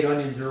sauteed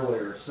onions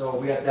earlier, so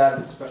we got that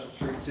as a special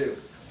treat too.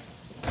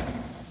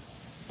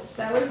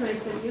 That was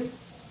nice of you.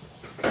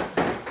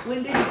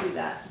 When did you do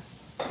that?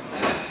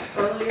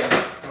 Earlier?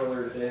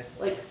 Earlier today.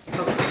 Like,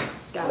 okay,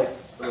 got it.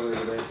 Earlier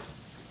today.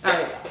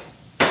 Alright.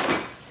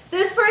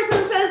 This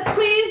person says,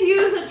 please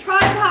use a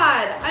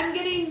tripod. I'm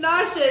getting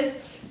nauseous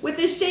with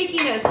the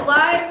shakiness.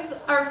 Lives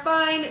are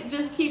fine,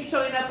 just keep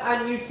showing up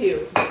on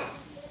YouTube.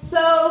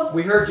 So,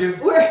 We heard you.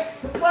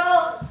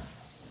 well,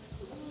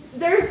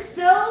 there's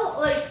still,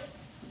 like,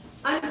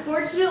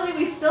 unfortunately,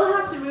 we still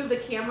have to move the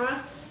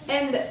camera,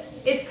 and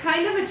it's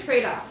kind of a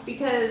trade-off,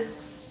 because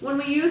when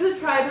we use a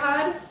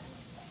tripod,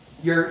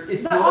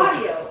 It's the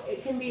audio,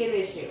 it can be an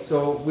issue.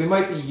 So we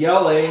might be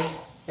yelling,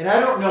 and I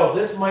don't know,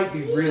 this might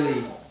be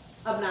really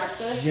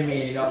Obnoxious?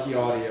 jimmying up the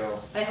audio.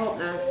 I hope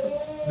not.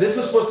 This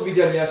was supposed to be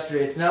done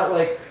yesterday. It's not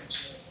like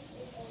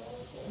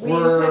We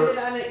intended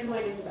on it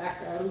going in the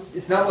background.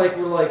 it's not like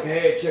we're like,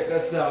 hey, check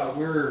us out.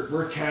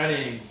 We're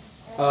canning.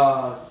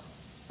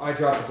 I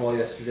dropped the ball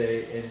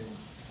yesterday and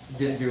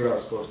didn't do what I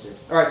was supposed to.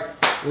 All right,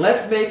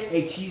 let's make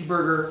a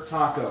cheeseburger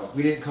taco.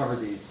 We didn't cover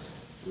these.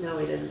 No,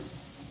 we didn't.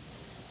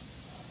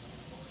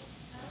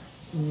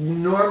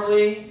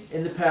 Normally,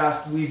 in the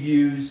past, we've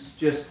used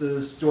just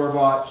the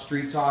store-bought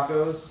street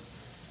tacos.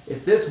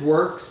 If this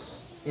works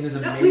and is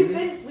No,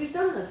 amazing, we've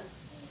done this.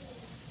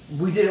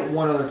 we did it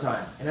one other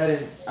time, and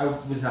I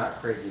was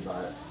not crazy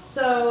about it.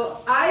 So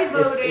I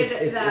voted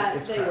It's that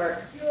they crap.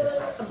 work.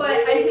 But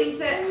I think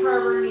that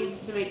Harbor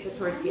needs to make the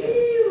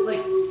tortillas.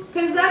 Like,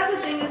 because that's the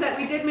thing is that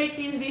we did make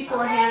these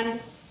beforehand.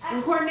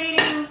 And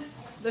coordinating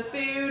the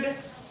food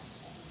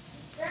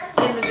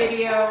in the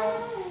video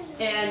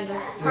and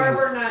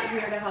Harbor not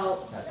here to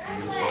help That's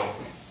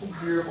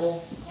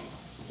beautiful.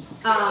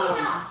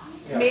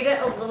 made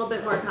it a little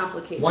bit more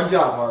complicated. One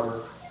job,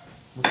 Harbor.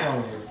 What's wrong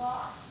with you?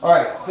 All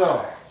right,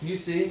 so can you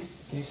see?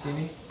 Can you see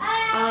me?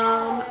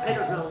 I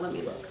don't know. Let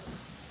me look.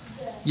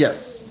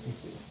 Yes. You can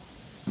see.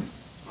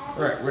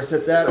 All right, we're gonna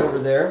set that over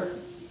there.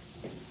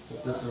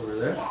 Set this over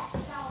there.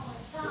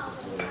 Set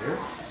this over here.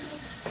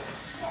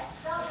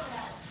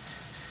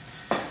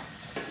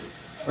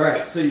 All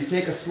right, so you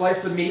take a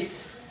slice of meat.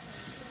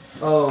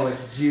 Oh,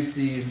 it's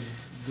juicy and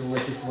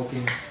delicious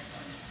looking.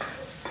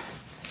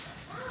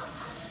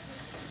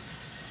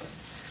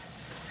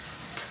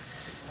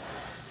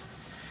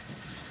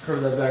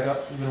 Cover that back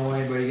up. We don't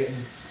want anybody getting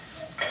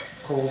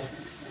cold.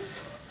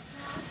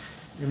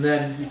 And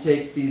then you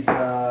take these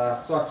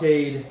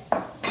sauteed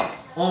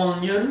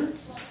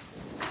onions.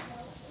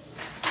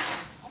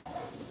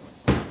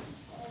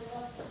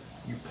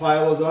 You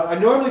pile those on. I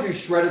normally do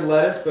shredded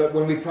lettuce, but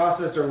when we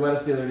processed our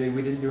lettuce the other day,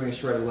 we didn't do any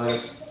shredded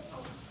lettuce.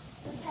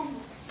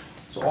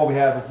 So all we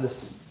have is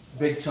this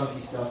big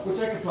chunky stuff, which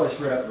I could probably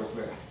shred up real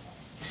quick.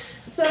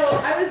 So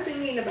I was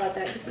thinking about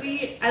that. 'Cause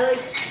I like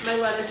my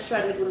lettuce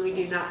shredded when we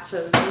do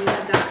nachos. We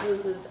had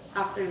nachos this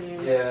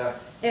afternoon. Yeah.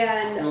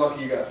 And You're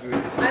lucky you got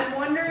food. I'm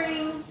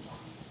wondering,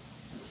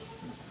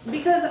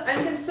 because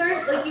I'm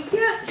concerned, like you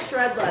can't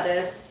shred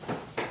lettuce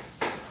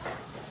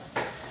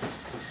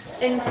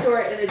and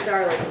store it in a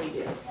jar like we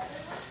do.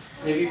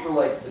 Maybe for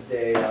like the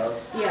day of.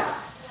 Yeah,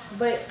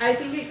 but I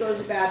think it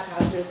goes bad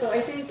faster. So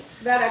I think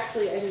that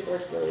actually,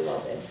 works really well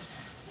then.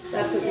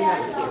 That's what we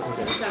have to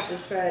do. We just have to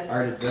shred. I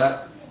already did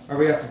that. All right,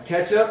 we got some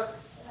ketchup.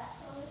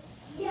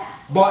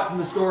 Bought from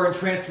the store and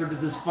transferred to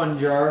this fun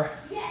jar.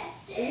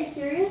 Are you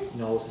serious?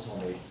 No, this is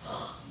homemade.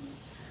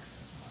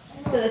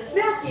 It's gonna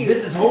smack you.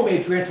 This is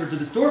homemade transferred to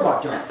the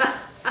store-bought jar.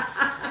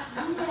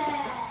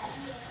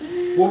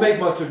 We'll make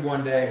mustard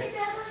one day.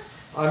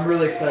 I'm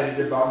really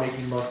excited about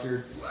making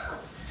mustards.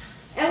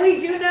 And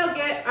we do now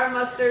get our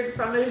mustard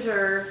from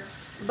Azure,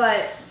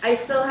 but I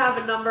still have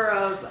a number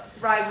of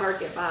Rye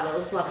Market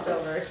bottles left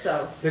over,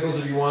 so. Pickles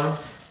if you want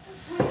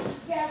them.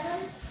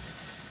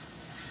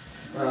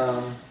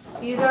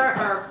 These are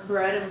our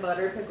bread and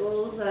butter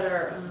pickles that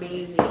are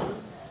amazing.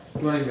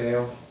 You want any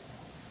mayo?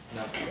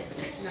 No.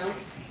 No?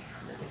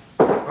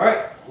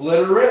 Alright,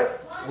 let it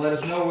rip. Let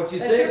us know what you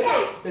That's think. your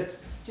cake. It's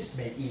just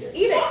eat it.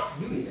 Eat it.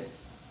 You eat it.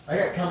 I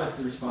got comments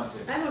to respond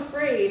to. I'm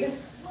afraid.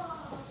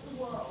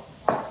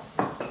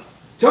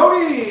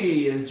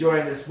 Tony is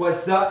joining us.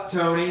 What's up,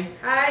 Tony?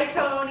 Hi,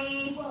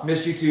 Tony.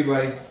 Miss you too,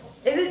 buddy.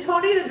 Is it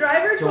Tony the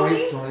driver,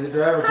 Tony? Tony the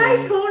driver. Hi,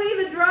 Tony.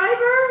 Tony the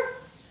driver.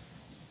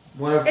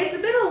 One of It's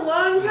been a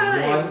long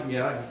time.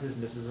 yeah, he says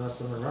Mrs.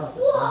 Us on the run.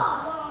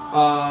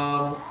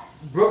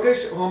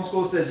 Brookish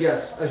Homeschool says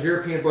yes.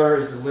 Azure peanut butter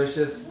is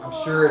delicious.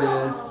 I'm sure it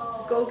is.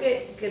 Go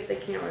get the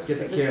camera. Get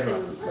the This camera.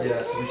 thing-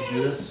 Yeah, so we can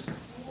do this.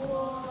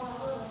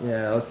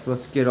 Yeah,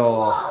 let's get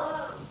all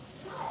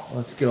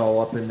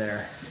up in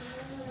there.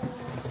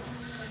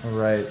 All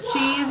right.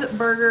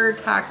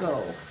 Cheeseburger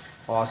taco.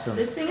 Awesome.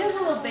 This thing is a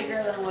little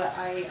bigger than what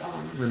I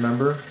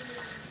Remember?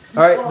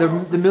 All right, the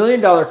 $1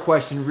 million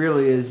question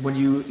really is, when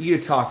you eat a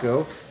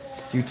taco,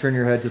 do you turn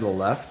your head to the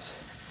left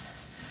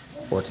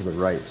or to the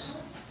right?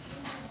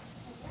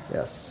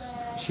 Yes.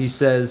 She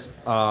says,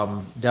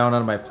 down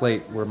on my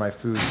plate where my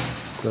food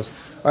goes.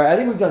 All right, I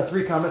think we've done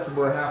 3 comments and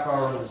we're a half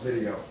hour into this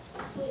video.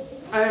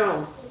 I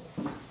know.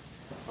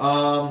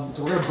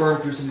 So we're gonna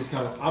burn through some of these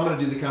comments. I'm gonna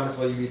do the comments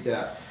while you eat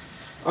that.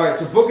 All right,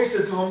 so Bookish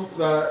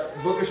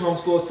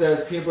Homeschool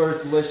says peanut butter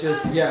is delicious.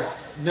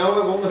 Yes. No,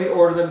 it won't let me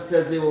order them. It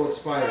says they will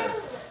expire.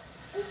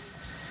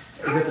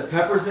 Is it the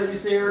peppers that you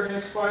say are gonna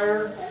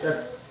expire?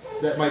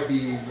 That might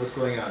be what's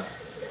going on.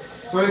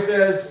 Tony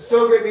says,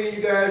 so great meeting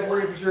you guys.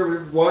 We're gonna be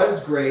sure it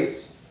was great.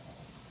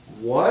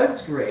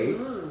 Was great.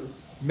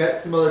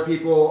 Met some other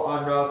people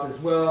on routes as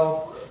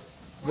well.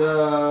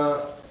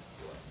 The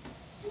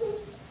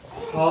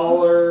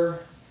Holler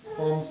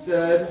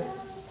Homestead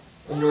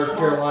in North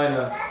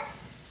Carolina.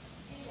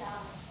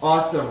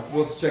 Awesome.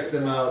 We'll check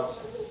them out.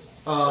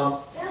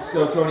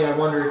 So Tony, I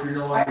wonder if you're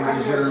no longer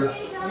Azure.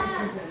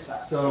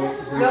 So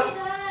Nope.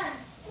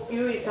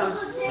 You eat some.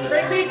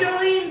 Bring me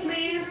Jolene,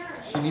 please.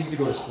 she needs to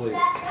go to sleep.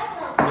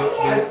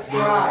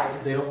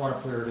 They don't want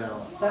to put her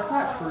down. That's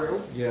not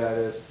true. Yeah, it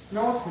is.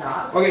 No, it's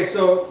not. Okay,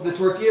 so the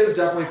tortilla is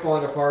definitely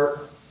falling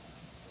apart.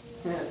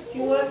 Do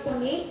you want some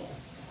meat?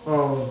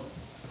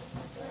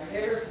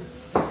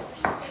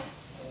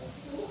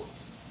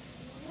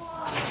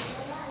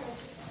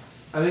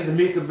 I think the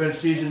meat could have been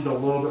seasoned a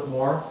little bit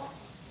more,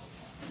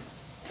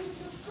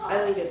 I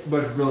think it's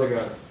but it's really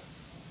good.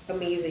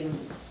 amazing.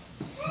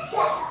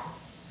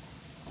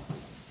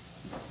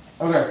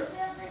 Okay.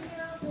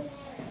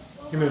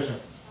 Give me this one.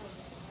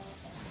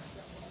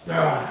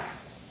 Ah.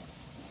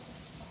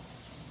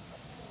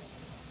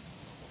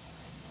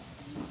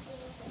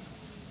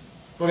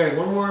 Okay,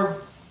 one more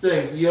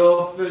thing.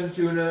 Yellowfin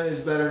tuna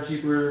is better and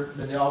cheaper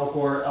than the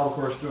albacore.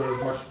 Albacore still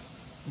has much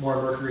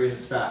more mercury in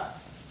its fat.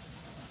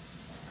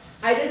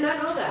 I did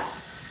not know that.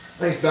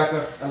 Thanks,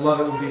 Becca. I love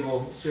it when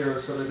people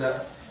share stuff like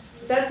that.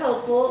 That's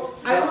helpful.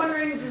 I'm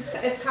wondering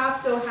if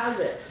Costco has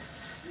it.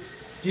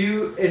 Do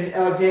you, in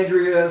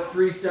Alexandria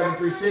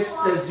 3736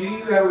 says, do you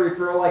have a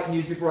referral I can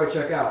use before I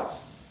check out?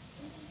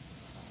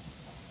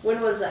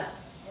 When was that?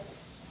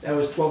 That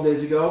was 12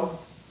 days ago.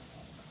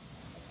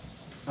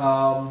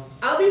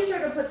 I'll be sure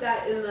to put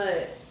that in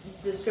the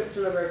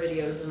description of our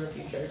videos in the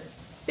future.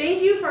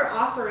 Thank you for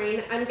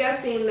offering. I'm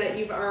guessing that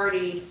you've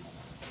already,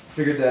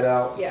 Figured that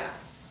out. yeah.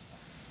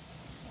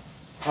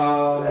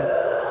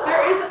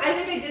 There is, I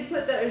think I did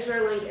put the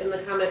Azure link in the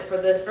comment for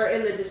this, or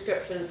in the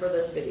description for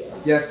this video.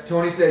 Yes,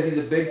 Tony says he's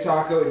a big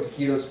taco and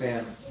taquitos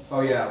fan.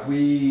 Oh yeah,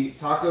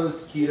 tacos,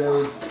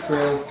 taquitos,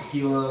 trails,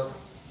 tequila.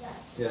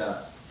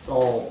 Yeah,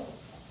 all.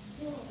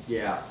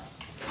 Yeah.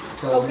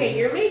 Okay,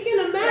 you're making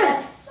a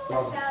mess.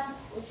 Awesome.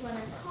 Which one?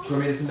 Show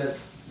me to submit.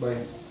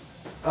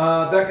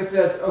 Bye. Becca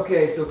says,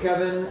 okay, so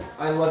Kevin,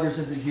 I love your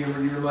sense of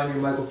humor. You remind me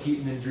of Michael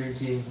Keaton in Dream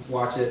Team.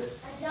 Watch it.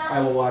 I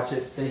will watch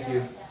it. Thank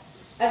you.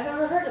 I've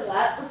never heard of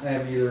that. I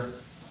am either.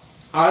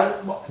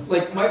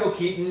 Like Michael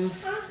Keaton,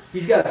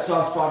 he's got a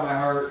soft spot in my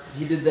heart.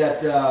 He did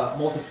that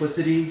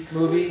Multiplicity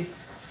movie.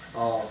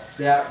 Oh,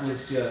 that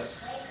was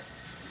just,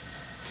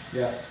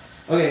 yes.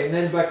 Okay, and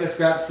then Becca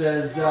Scrap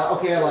says,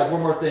 okay, I lied.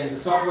 One more thing. The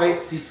soft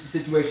weight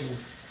situation.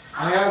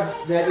 I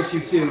have that issue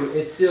too.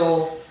 It's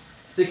still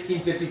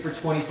 $16.50 for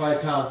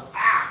 25 pounds.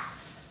 Ah!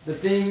 The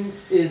thing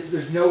is,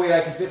 there's no way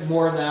I can fit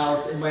more in the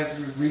house and might have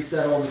to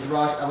resettle in the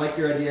garage. I like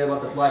your idea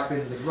about the black bin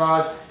in the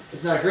garage.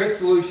 It's not a great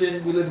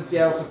solution. We live in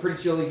Seattle, so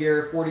pretty chilly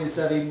here, 40 to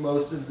 70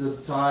 most of the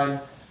time.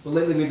 But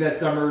lately we've had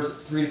summers,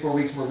 3 to 4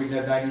 weeks where we've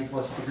had 90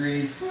 plus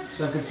degrees.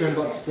 So I'm concerned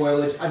about the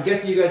spoilage. I'm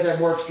guessing you guys have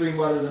more extreme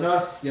weather than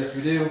us. Yes,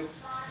 we do.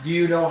 Do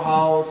you know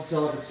how to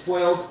tell if it's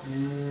spoiled?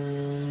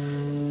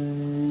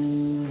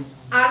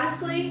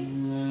 Honestly,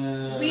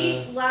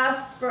 wheat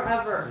lasts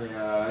forever.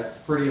 Yeah, it's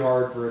pretty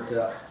hard for it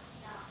to.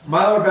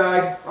 $1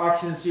 bag,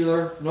 oxygen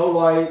sealer, no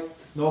light,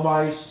 no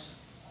mice,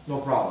 no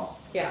problem.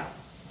 Yeah.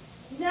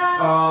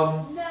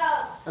 No.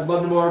 No. I'd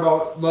love to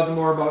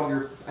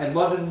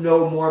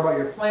know more about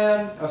your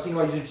plan. I was thinking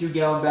about using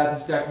 2-gallon baths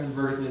and stacking them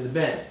vertically in the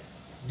bin.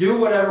 Do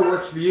whatever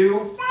works for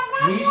you.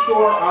 We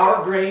store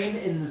our grain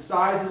in the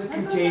size of the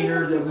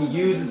container that we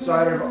use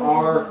inside of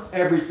our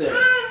everything.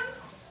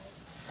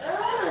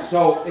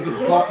 So if it's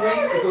buckwheat,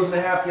 it goes in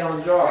a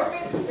half-gallon jar.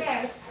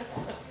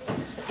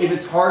 If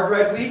it's hard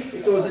red wheat,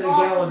 it goes in a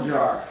gallon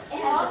jar.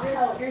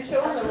 You're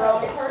showing the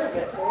wrong part of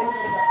it.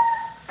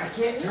 I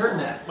can't turn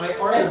that. My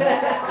arm is not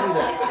do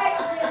that.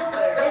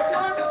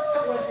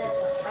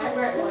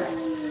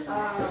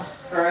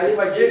 Alright, I think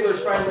my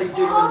jiggler's finally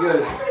jiggling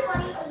good.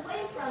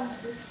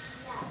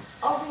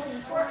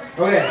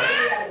 Okay.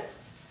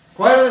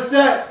 Quiet on the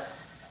set.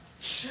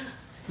 Shh.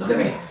 Look at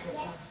me.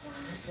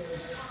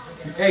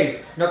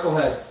 Hey,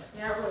 knuckleheads.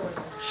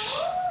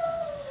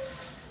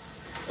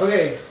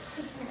 Okay.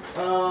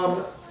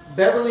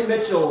 Beverly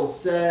Mitchell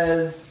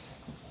says,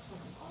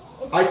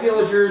 I feel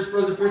Azure's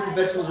frozen fruits and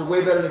vegetables are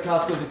way better than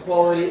Costco's in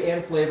quality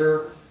and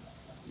flavor.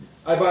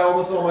 I buy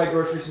almost all my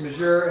groceries from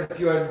Azure, and a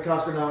few items from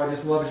Costco now. I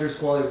just love Azure's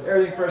quality with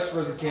everything fresh,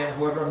 frozen, canned.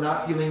 However, I'm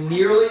not feeding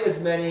nearly as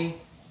many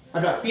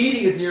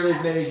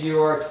as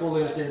you are. I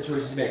totally understand the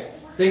choices you make.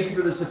 Thank you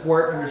for the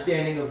support and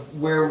understanding of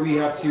where we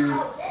have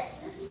to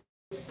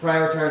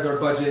prioritize our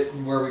budget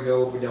and where we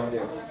go, what we don't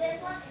do.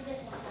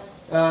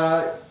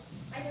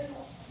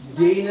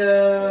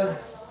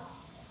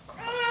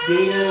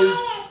 Dana's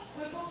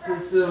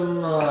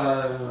some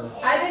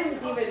I didn't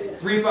even.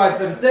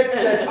 3576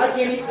 says, I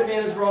can't eat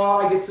bananas raw,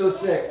 I get so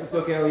sick. It's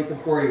okay, I'll eat them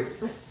for you.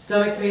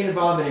 Stomach pain and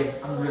vomiting.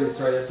 I'm really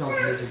sorry, that sounds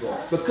miserable.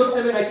 But cook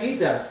them and I can eat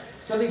them.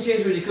 Something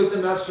changed when you cook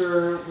them, not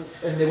sure,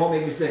 and they won't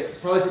make me sick. It's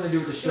probably something to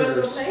do with the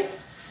sugars.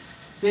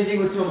 Same thing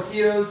with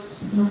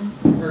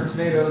tomatillos or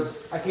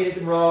tomatoes. I can't eat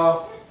them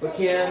raw, but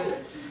canned,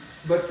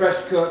 but fresh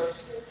cooked,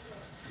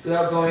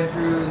 without going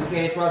through the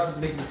canning process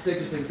and making me sick.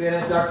 Just like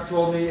that. Doctor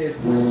told me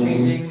it's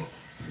changing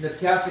the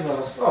potassium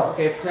levels. Oh,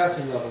 okay,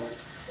 potassium levels.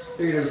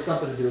 Figured it was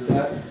something to do with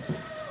that.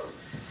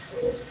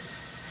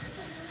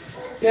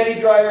 Panty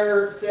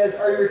dryer says,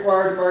 are you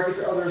required to market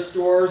to other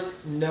stores?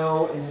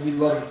 No, and we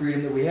love the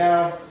freedom that we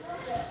have.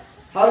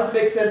 How does it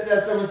make sense to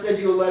have someone send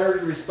you a letter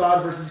to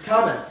respond versus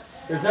comments?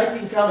 There's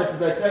 19 comments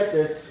as I type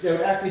this. That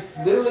would actually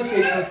literally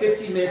take me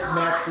 15 minutes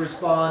max to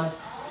respond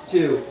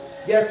to.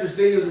 Yes, there's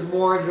videos with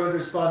more and you don't have to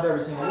respond to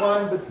every single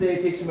one, but say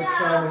it takes too much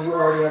time when you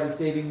already have the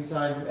saving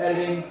time from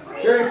editing.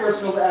 Very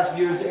personal to ask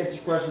viewers to answer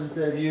questions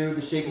instead of you.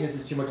 The shakiness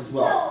is too much as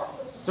well.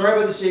 Sorry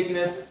about the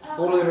shakiness.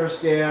 Totally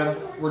understand.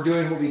 We're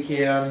doing what we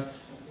can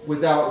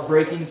without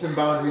breaking some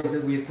boundaries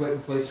that we've put in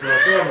place for our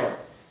family.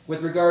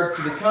 With regards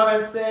to the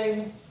comment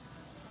thing,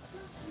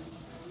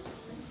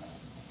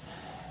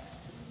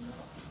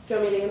 Do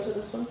you want me to answer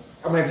this one?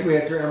 I'm going to have you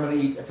answer and I'm going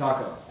to eat a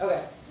taco.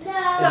 Okay.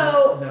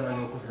 No. And then I'm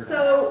gonna go with her.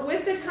 So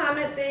with the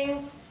comment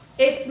thing,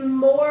 it's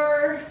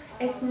more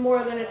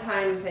than a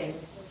time thing.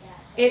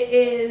 It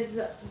is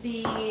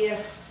the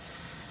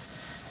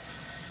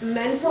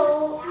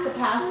mental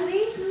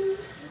capacity.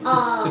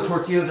 The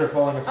tortillas are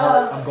falling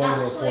apart. I'm going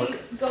to a actually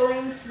fork.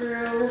 going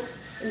through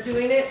and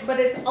doing it, but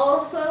it's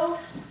also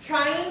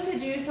trying to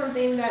do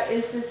something that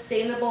is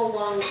sustainable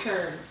long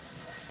term.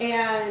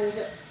 And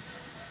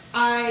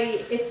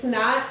it's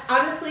not,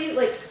 honestly,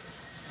 like,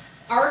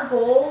 our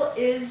goal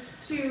is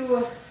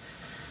to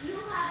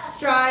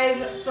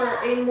strive for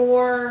a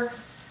more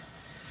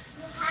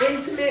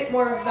intimate,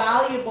 more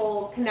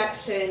valuable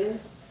connection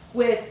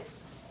with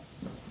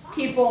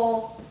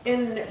people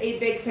in a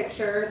big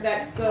picture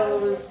that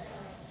goes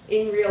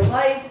in real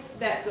life,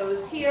 that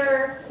goes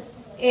here,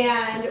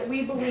 and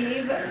we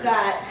believe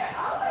that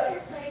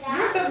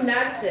you're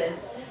obnoxious.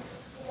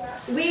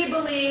 We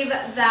believe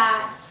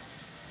that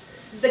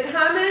the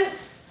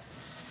comments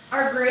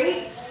are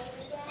great,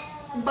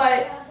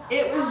 but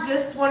it was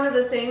just one of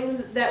the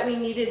things that we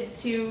needed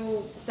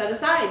to set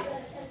aside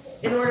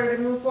in order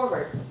to move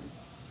forward.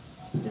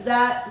 Is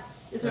there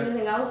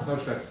anything else? No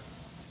check.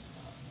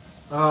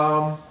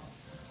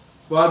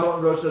 Wild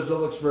Mountain Roast says it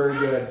looks very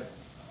good.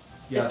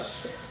 Yes,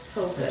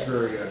 So it's good.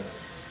 very good.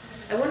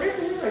 I wonder if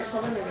any of our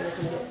children are going to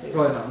come get food.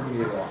 Probably not. We're gonna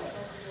get it all.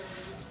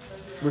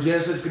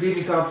 Regina says, good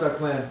evening, Comstock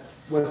clan.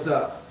 What's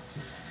up?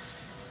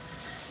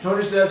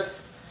 Tony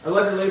says, I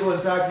love your label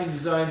and packaging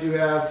designs you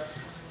have.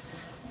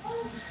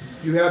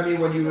 You have me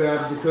when you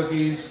have the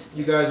cookies.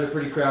 You guys are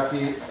pretty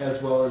crafty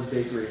as well as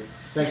bakery.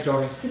 Thanks,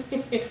 Tony.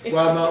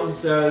 Wild Mountain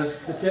says,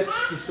 the tips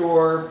to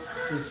store,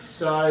 the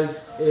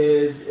size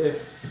is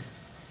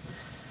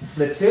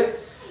the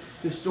tips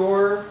to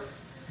store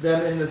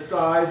them in the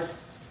size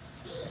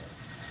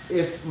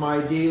if my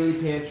daily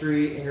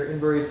pantry and your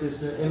inventory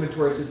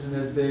system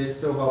has been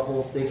so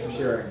helpful. Thanks for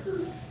sharing.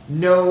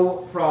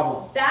 No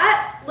problem.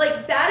 That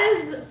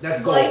is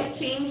That's gold.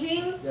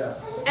 life-changing,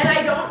 Yes. and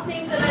I don't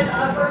think that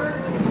I've ever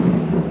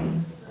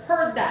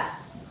heard that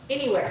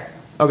anywhere.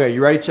 Okay,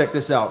 you ready? Check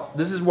this out.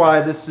 This is why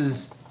I'm going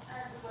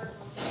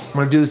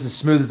to do this as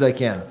smooth as I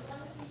can.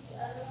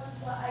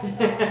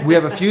 We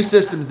have a few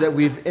systems that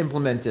we've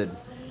implemented.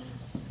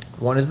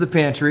 One is the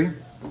pantry.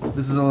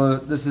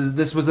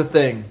 This was a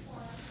thing.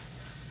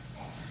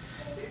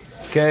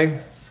 Okay?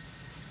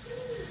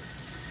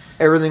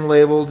 Everything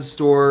labeled,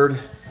 stored.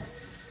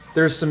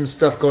 There's some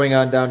stuff going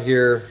on down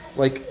here,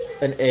 like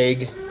an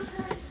egg.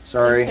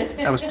 Sorry,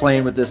 I was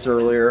playing with this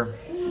earlier.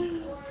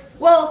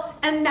 Well,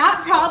 and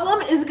that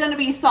problem is going to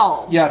be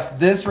solved. Yes,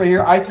 this right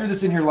here, I threw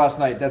this in here last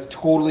night. That's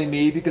totally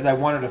me because I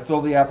wanted to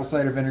fill the apple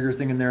cider vinegar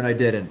thing in there and I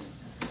didn't.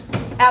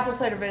 Apple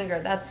cider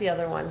vinegar, that's the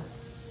other one.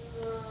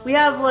 We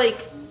have like,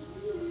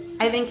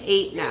 I think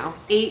 8 now.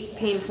 8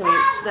 pain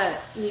points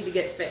that need to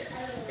get fixed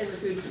in the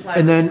food supply.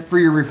 And then for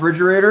your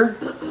refrigerator,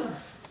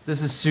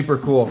 this is super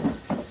cool.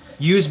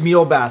 Use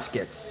meal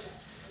baskets.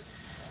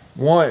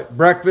 One,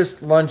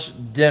 breakfast, lunch,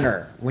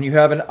 dinner. When you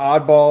have an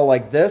oddball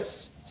like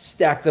this,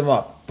 stack them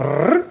up.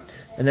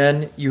 And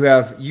then you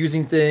have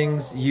using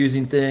things,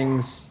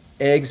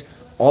 eggs.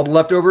 All the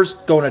leftovers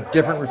go in a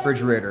different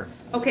refrigerator.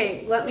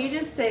 Okay, let me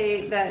just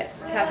say that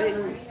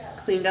Kevin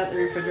cleaned out the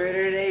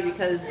refrigerator today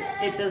because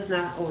it does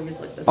not always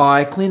look this way.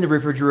 I cleaned the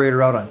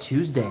refrigerator out on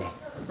Tuesday.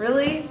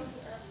 Really?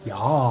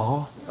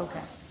 Yeah.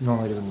 Okay.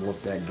 Normally it doesn't look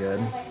that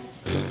good.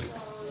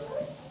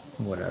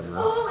 Whatever.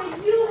 Oh,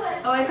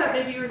 I thought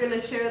maybe you were going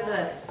to share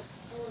the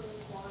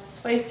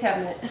spice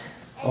cabinet.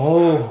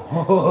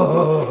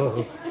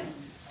 Oh.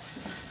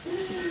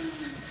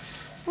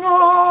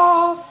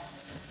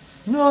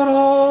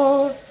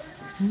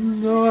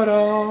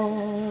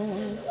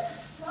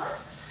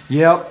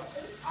 Yep.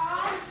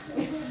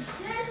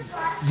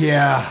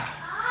 Yeah.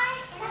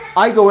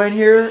 I go in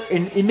here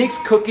and it makes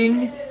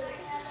cooking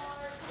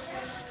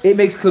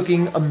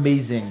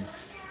amazing.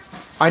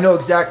 I know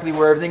exactly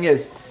where everything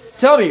is.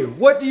 Tell me,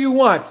 what do you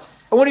want?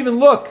 I won't even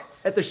look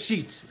at the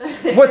sheet.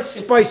 What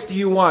spice do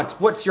you want?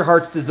 What's your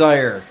heart's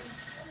desire?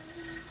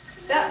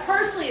 That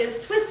parsley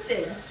is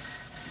twisted.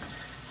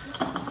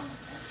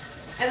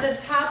 And the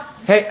top...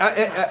 Hey,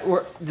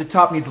 the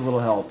top needs a little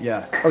help,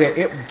 yeah.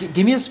 Okay,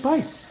 give me a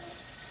spice.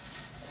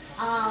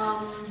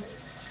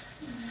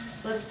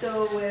 Let's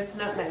go with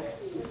nutmeg.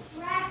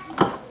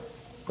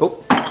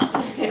 Oh.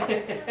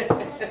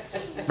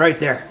 Right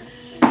there.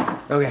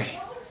 Okay.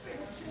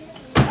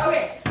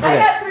 Okay, I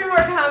got 3 more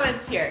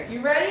comments here.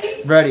 You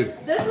ready? Ready.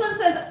 This one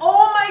says,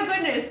 oh my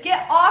goodness,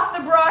 get off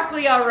the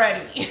broccoli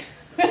already.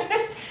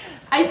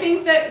 I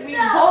think that we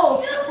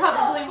both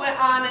probably went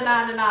on and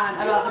on and on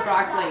about the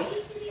broccoli.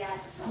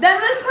 Then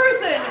this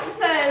person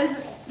says,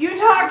 you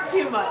talk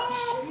too much.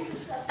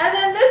 And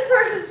then this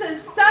person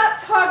says,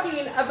 stop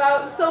talking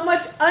about so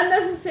much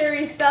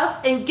unnecessary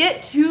stuff and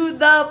get to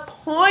the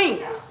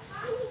point.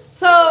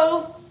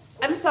 So,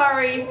 I'm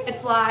sorry,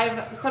 it's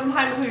live.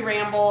 Sometimes we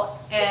ramble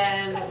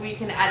and we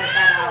can edit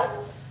that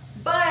out.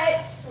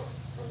 But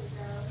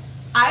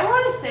I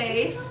want to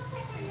say,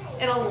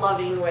 in a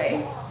loving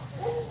way,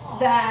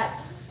 that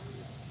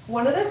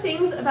one of the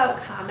things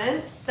about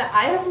comments that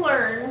I have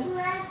learned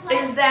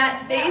is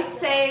that they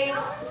say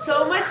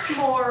so much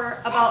more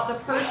about the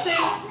person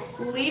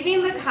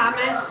leaving the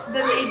comment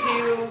than they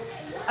do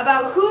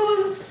about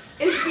who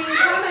is being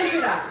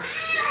commented on.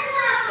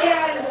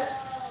 And,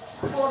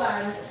 hold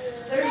on,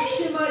 there's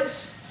too much.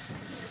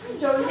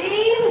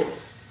 Jolene?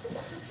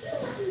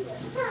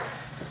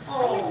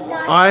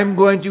 Oh. I'm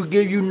going to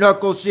give you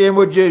knuckle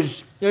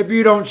sandwiches if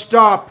you don't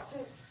stop.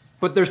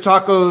 But there's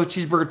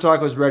cheeseburger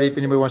tacos ready if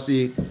anybody wants to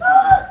eat.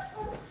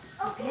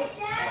 Okay,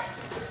 Dad.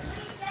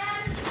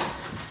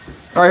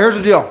 All right, here's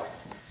the deal.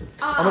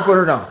 I'm gonna put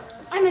her down.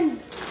 I'm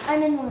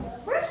in one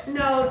first.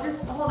 No,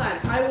 just hold on.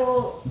 I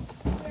will.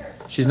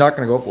 She's not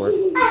gonna go for it.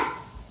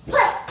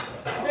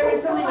 There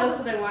was something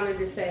else that I wanted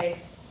to say.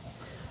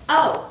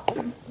 Oh,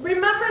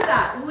 remember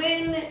that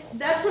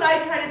that's what I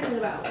try to think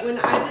about. When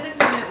I did a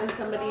comment on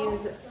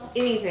somebody's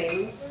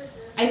anything,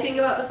 I think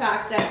about the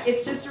fact that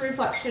it's just a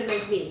reflection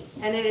of me,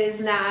 and it is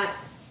not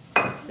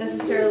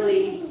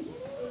necessarily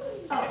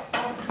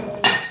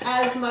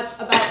as much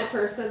about the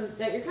person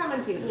that you're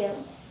commenting on. Yeah.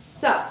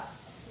 So,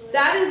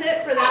 that is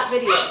it for that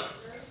video.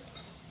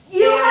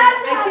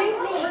 I think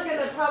we're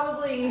going to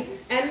probably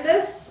end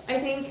this,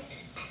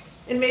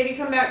 and maybe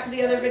come back to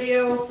the other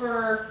video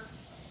for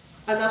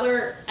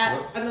another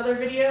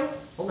video.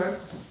 Okay.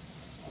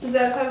 Does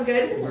that sound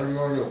good? What are we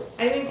going to do?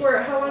 I think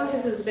how long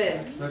has this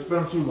been? That's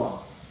been too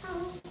long.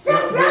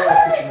 That's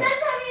having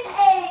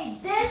a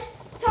dish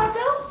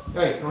taco.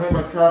 Hey, don't hit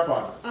my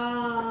tripod.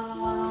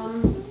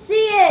 See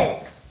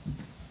it.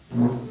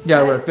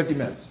 Yeah, we're at 50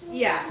 minutes.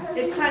 Yeah,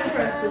 it's time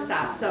for us to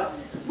stop. So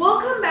we'll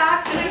come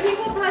back, and I think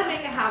we'll probably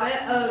make a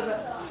habit of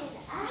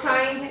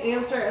trying to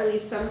answer at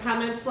least some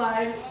comments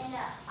live.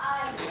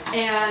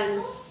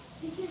 And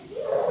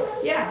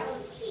yeah.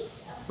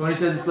 Tony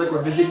said it's like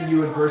we're visiting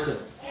you in person.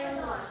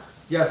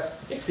 Yes.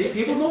 See,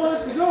 people don't want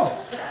us to go.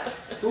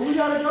 But we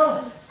gotta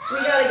go. We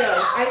gotta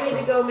go. I need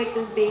to go make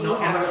this baby No,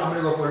 happy. I'm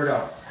gonna go put her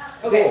down.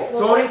 Okay. Cool.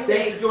 Well, Tony, let's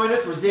thanks see. for joining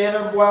us.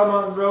 Rosanna, Wild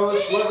Mountain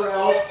Rose, whoever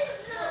else.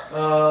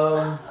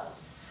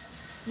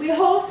 We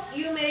hope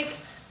you make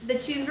the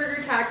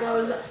cheeseburger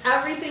tacos.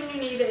 Everything you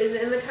need is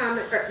in the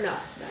comment. No.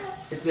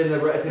 It's in the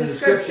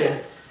description.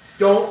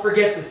 Don't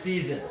forget the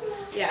season.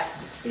 Yes,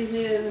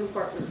 seasoning is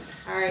important.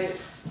 All right.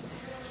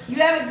 You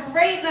have a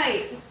great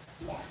night.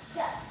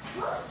 Yeah.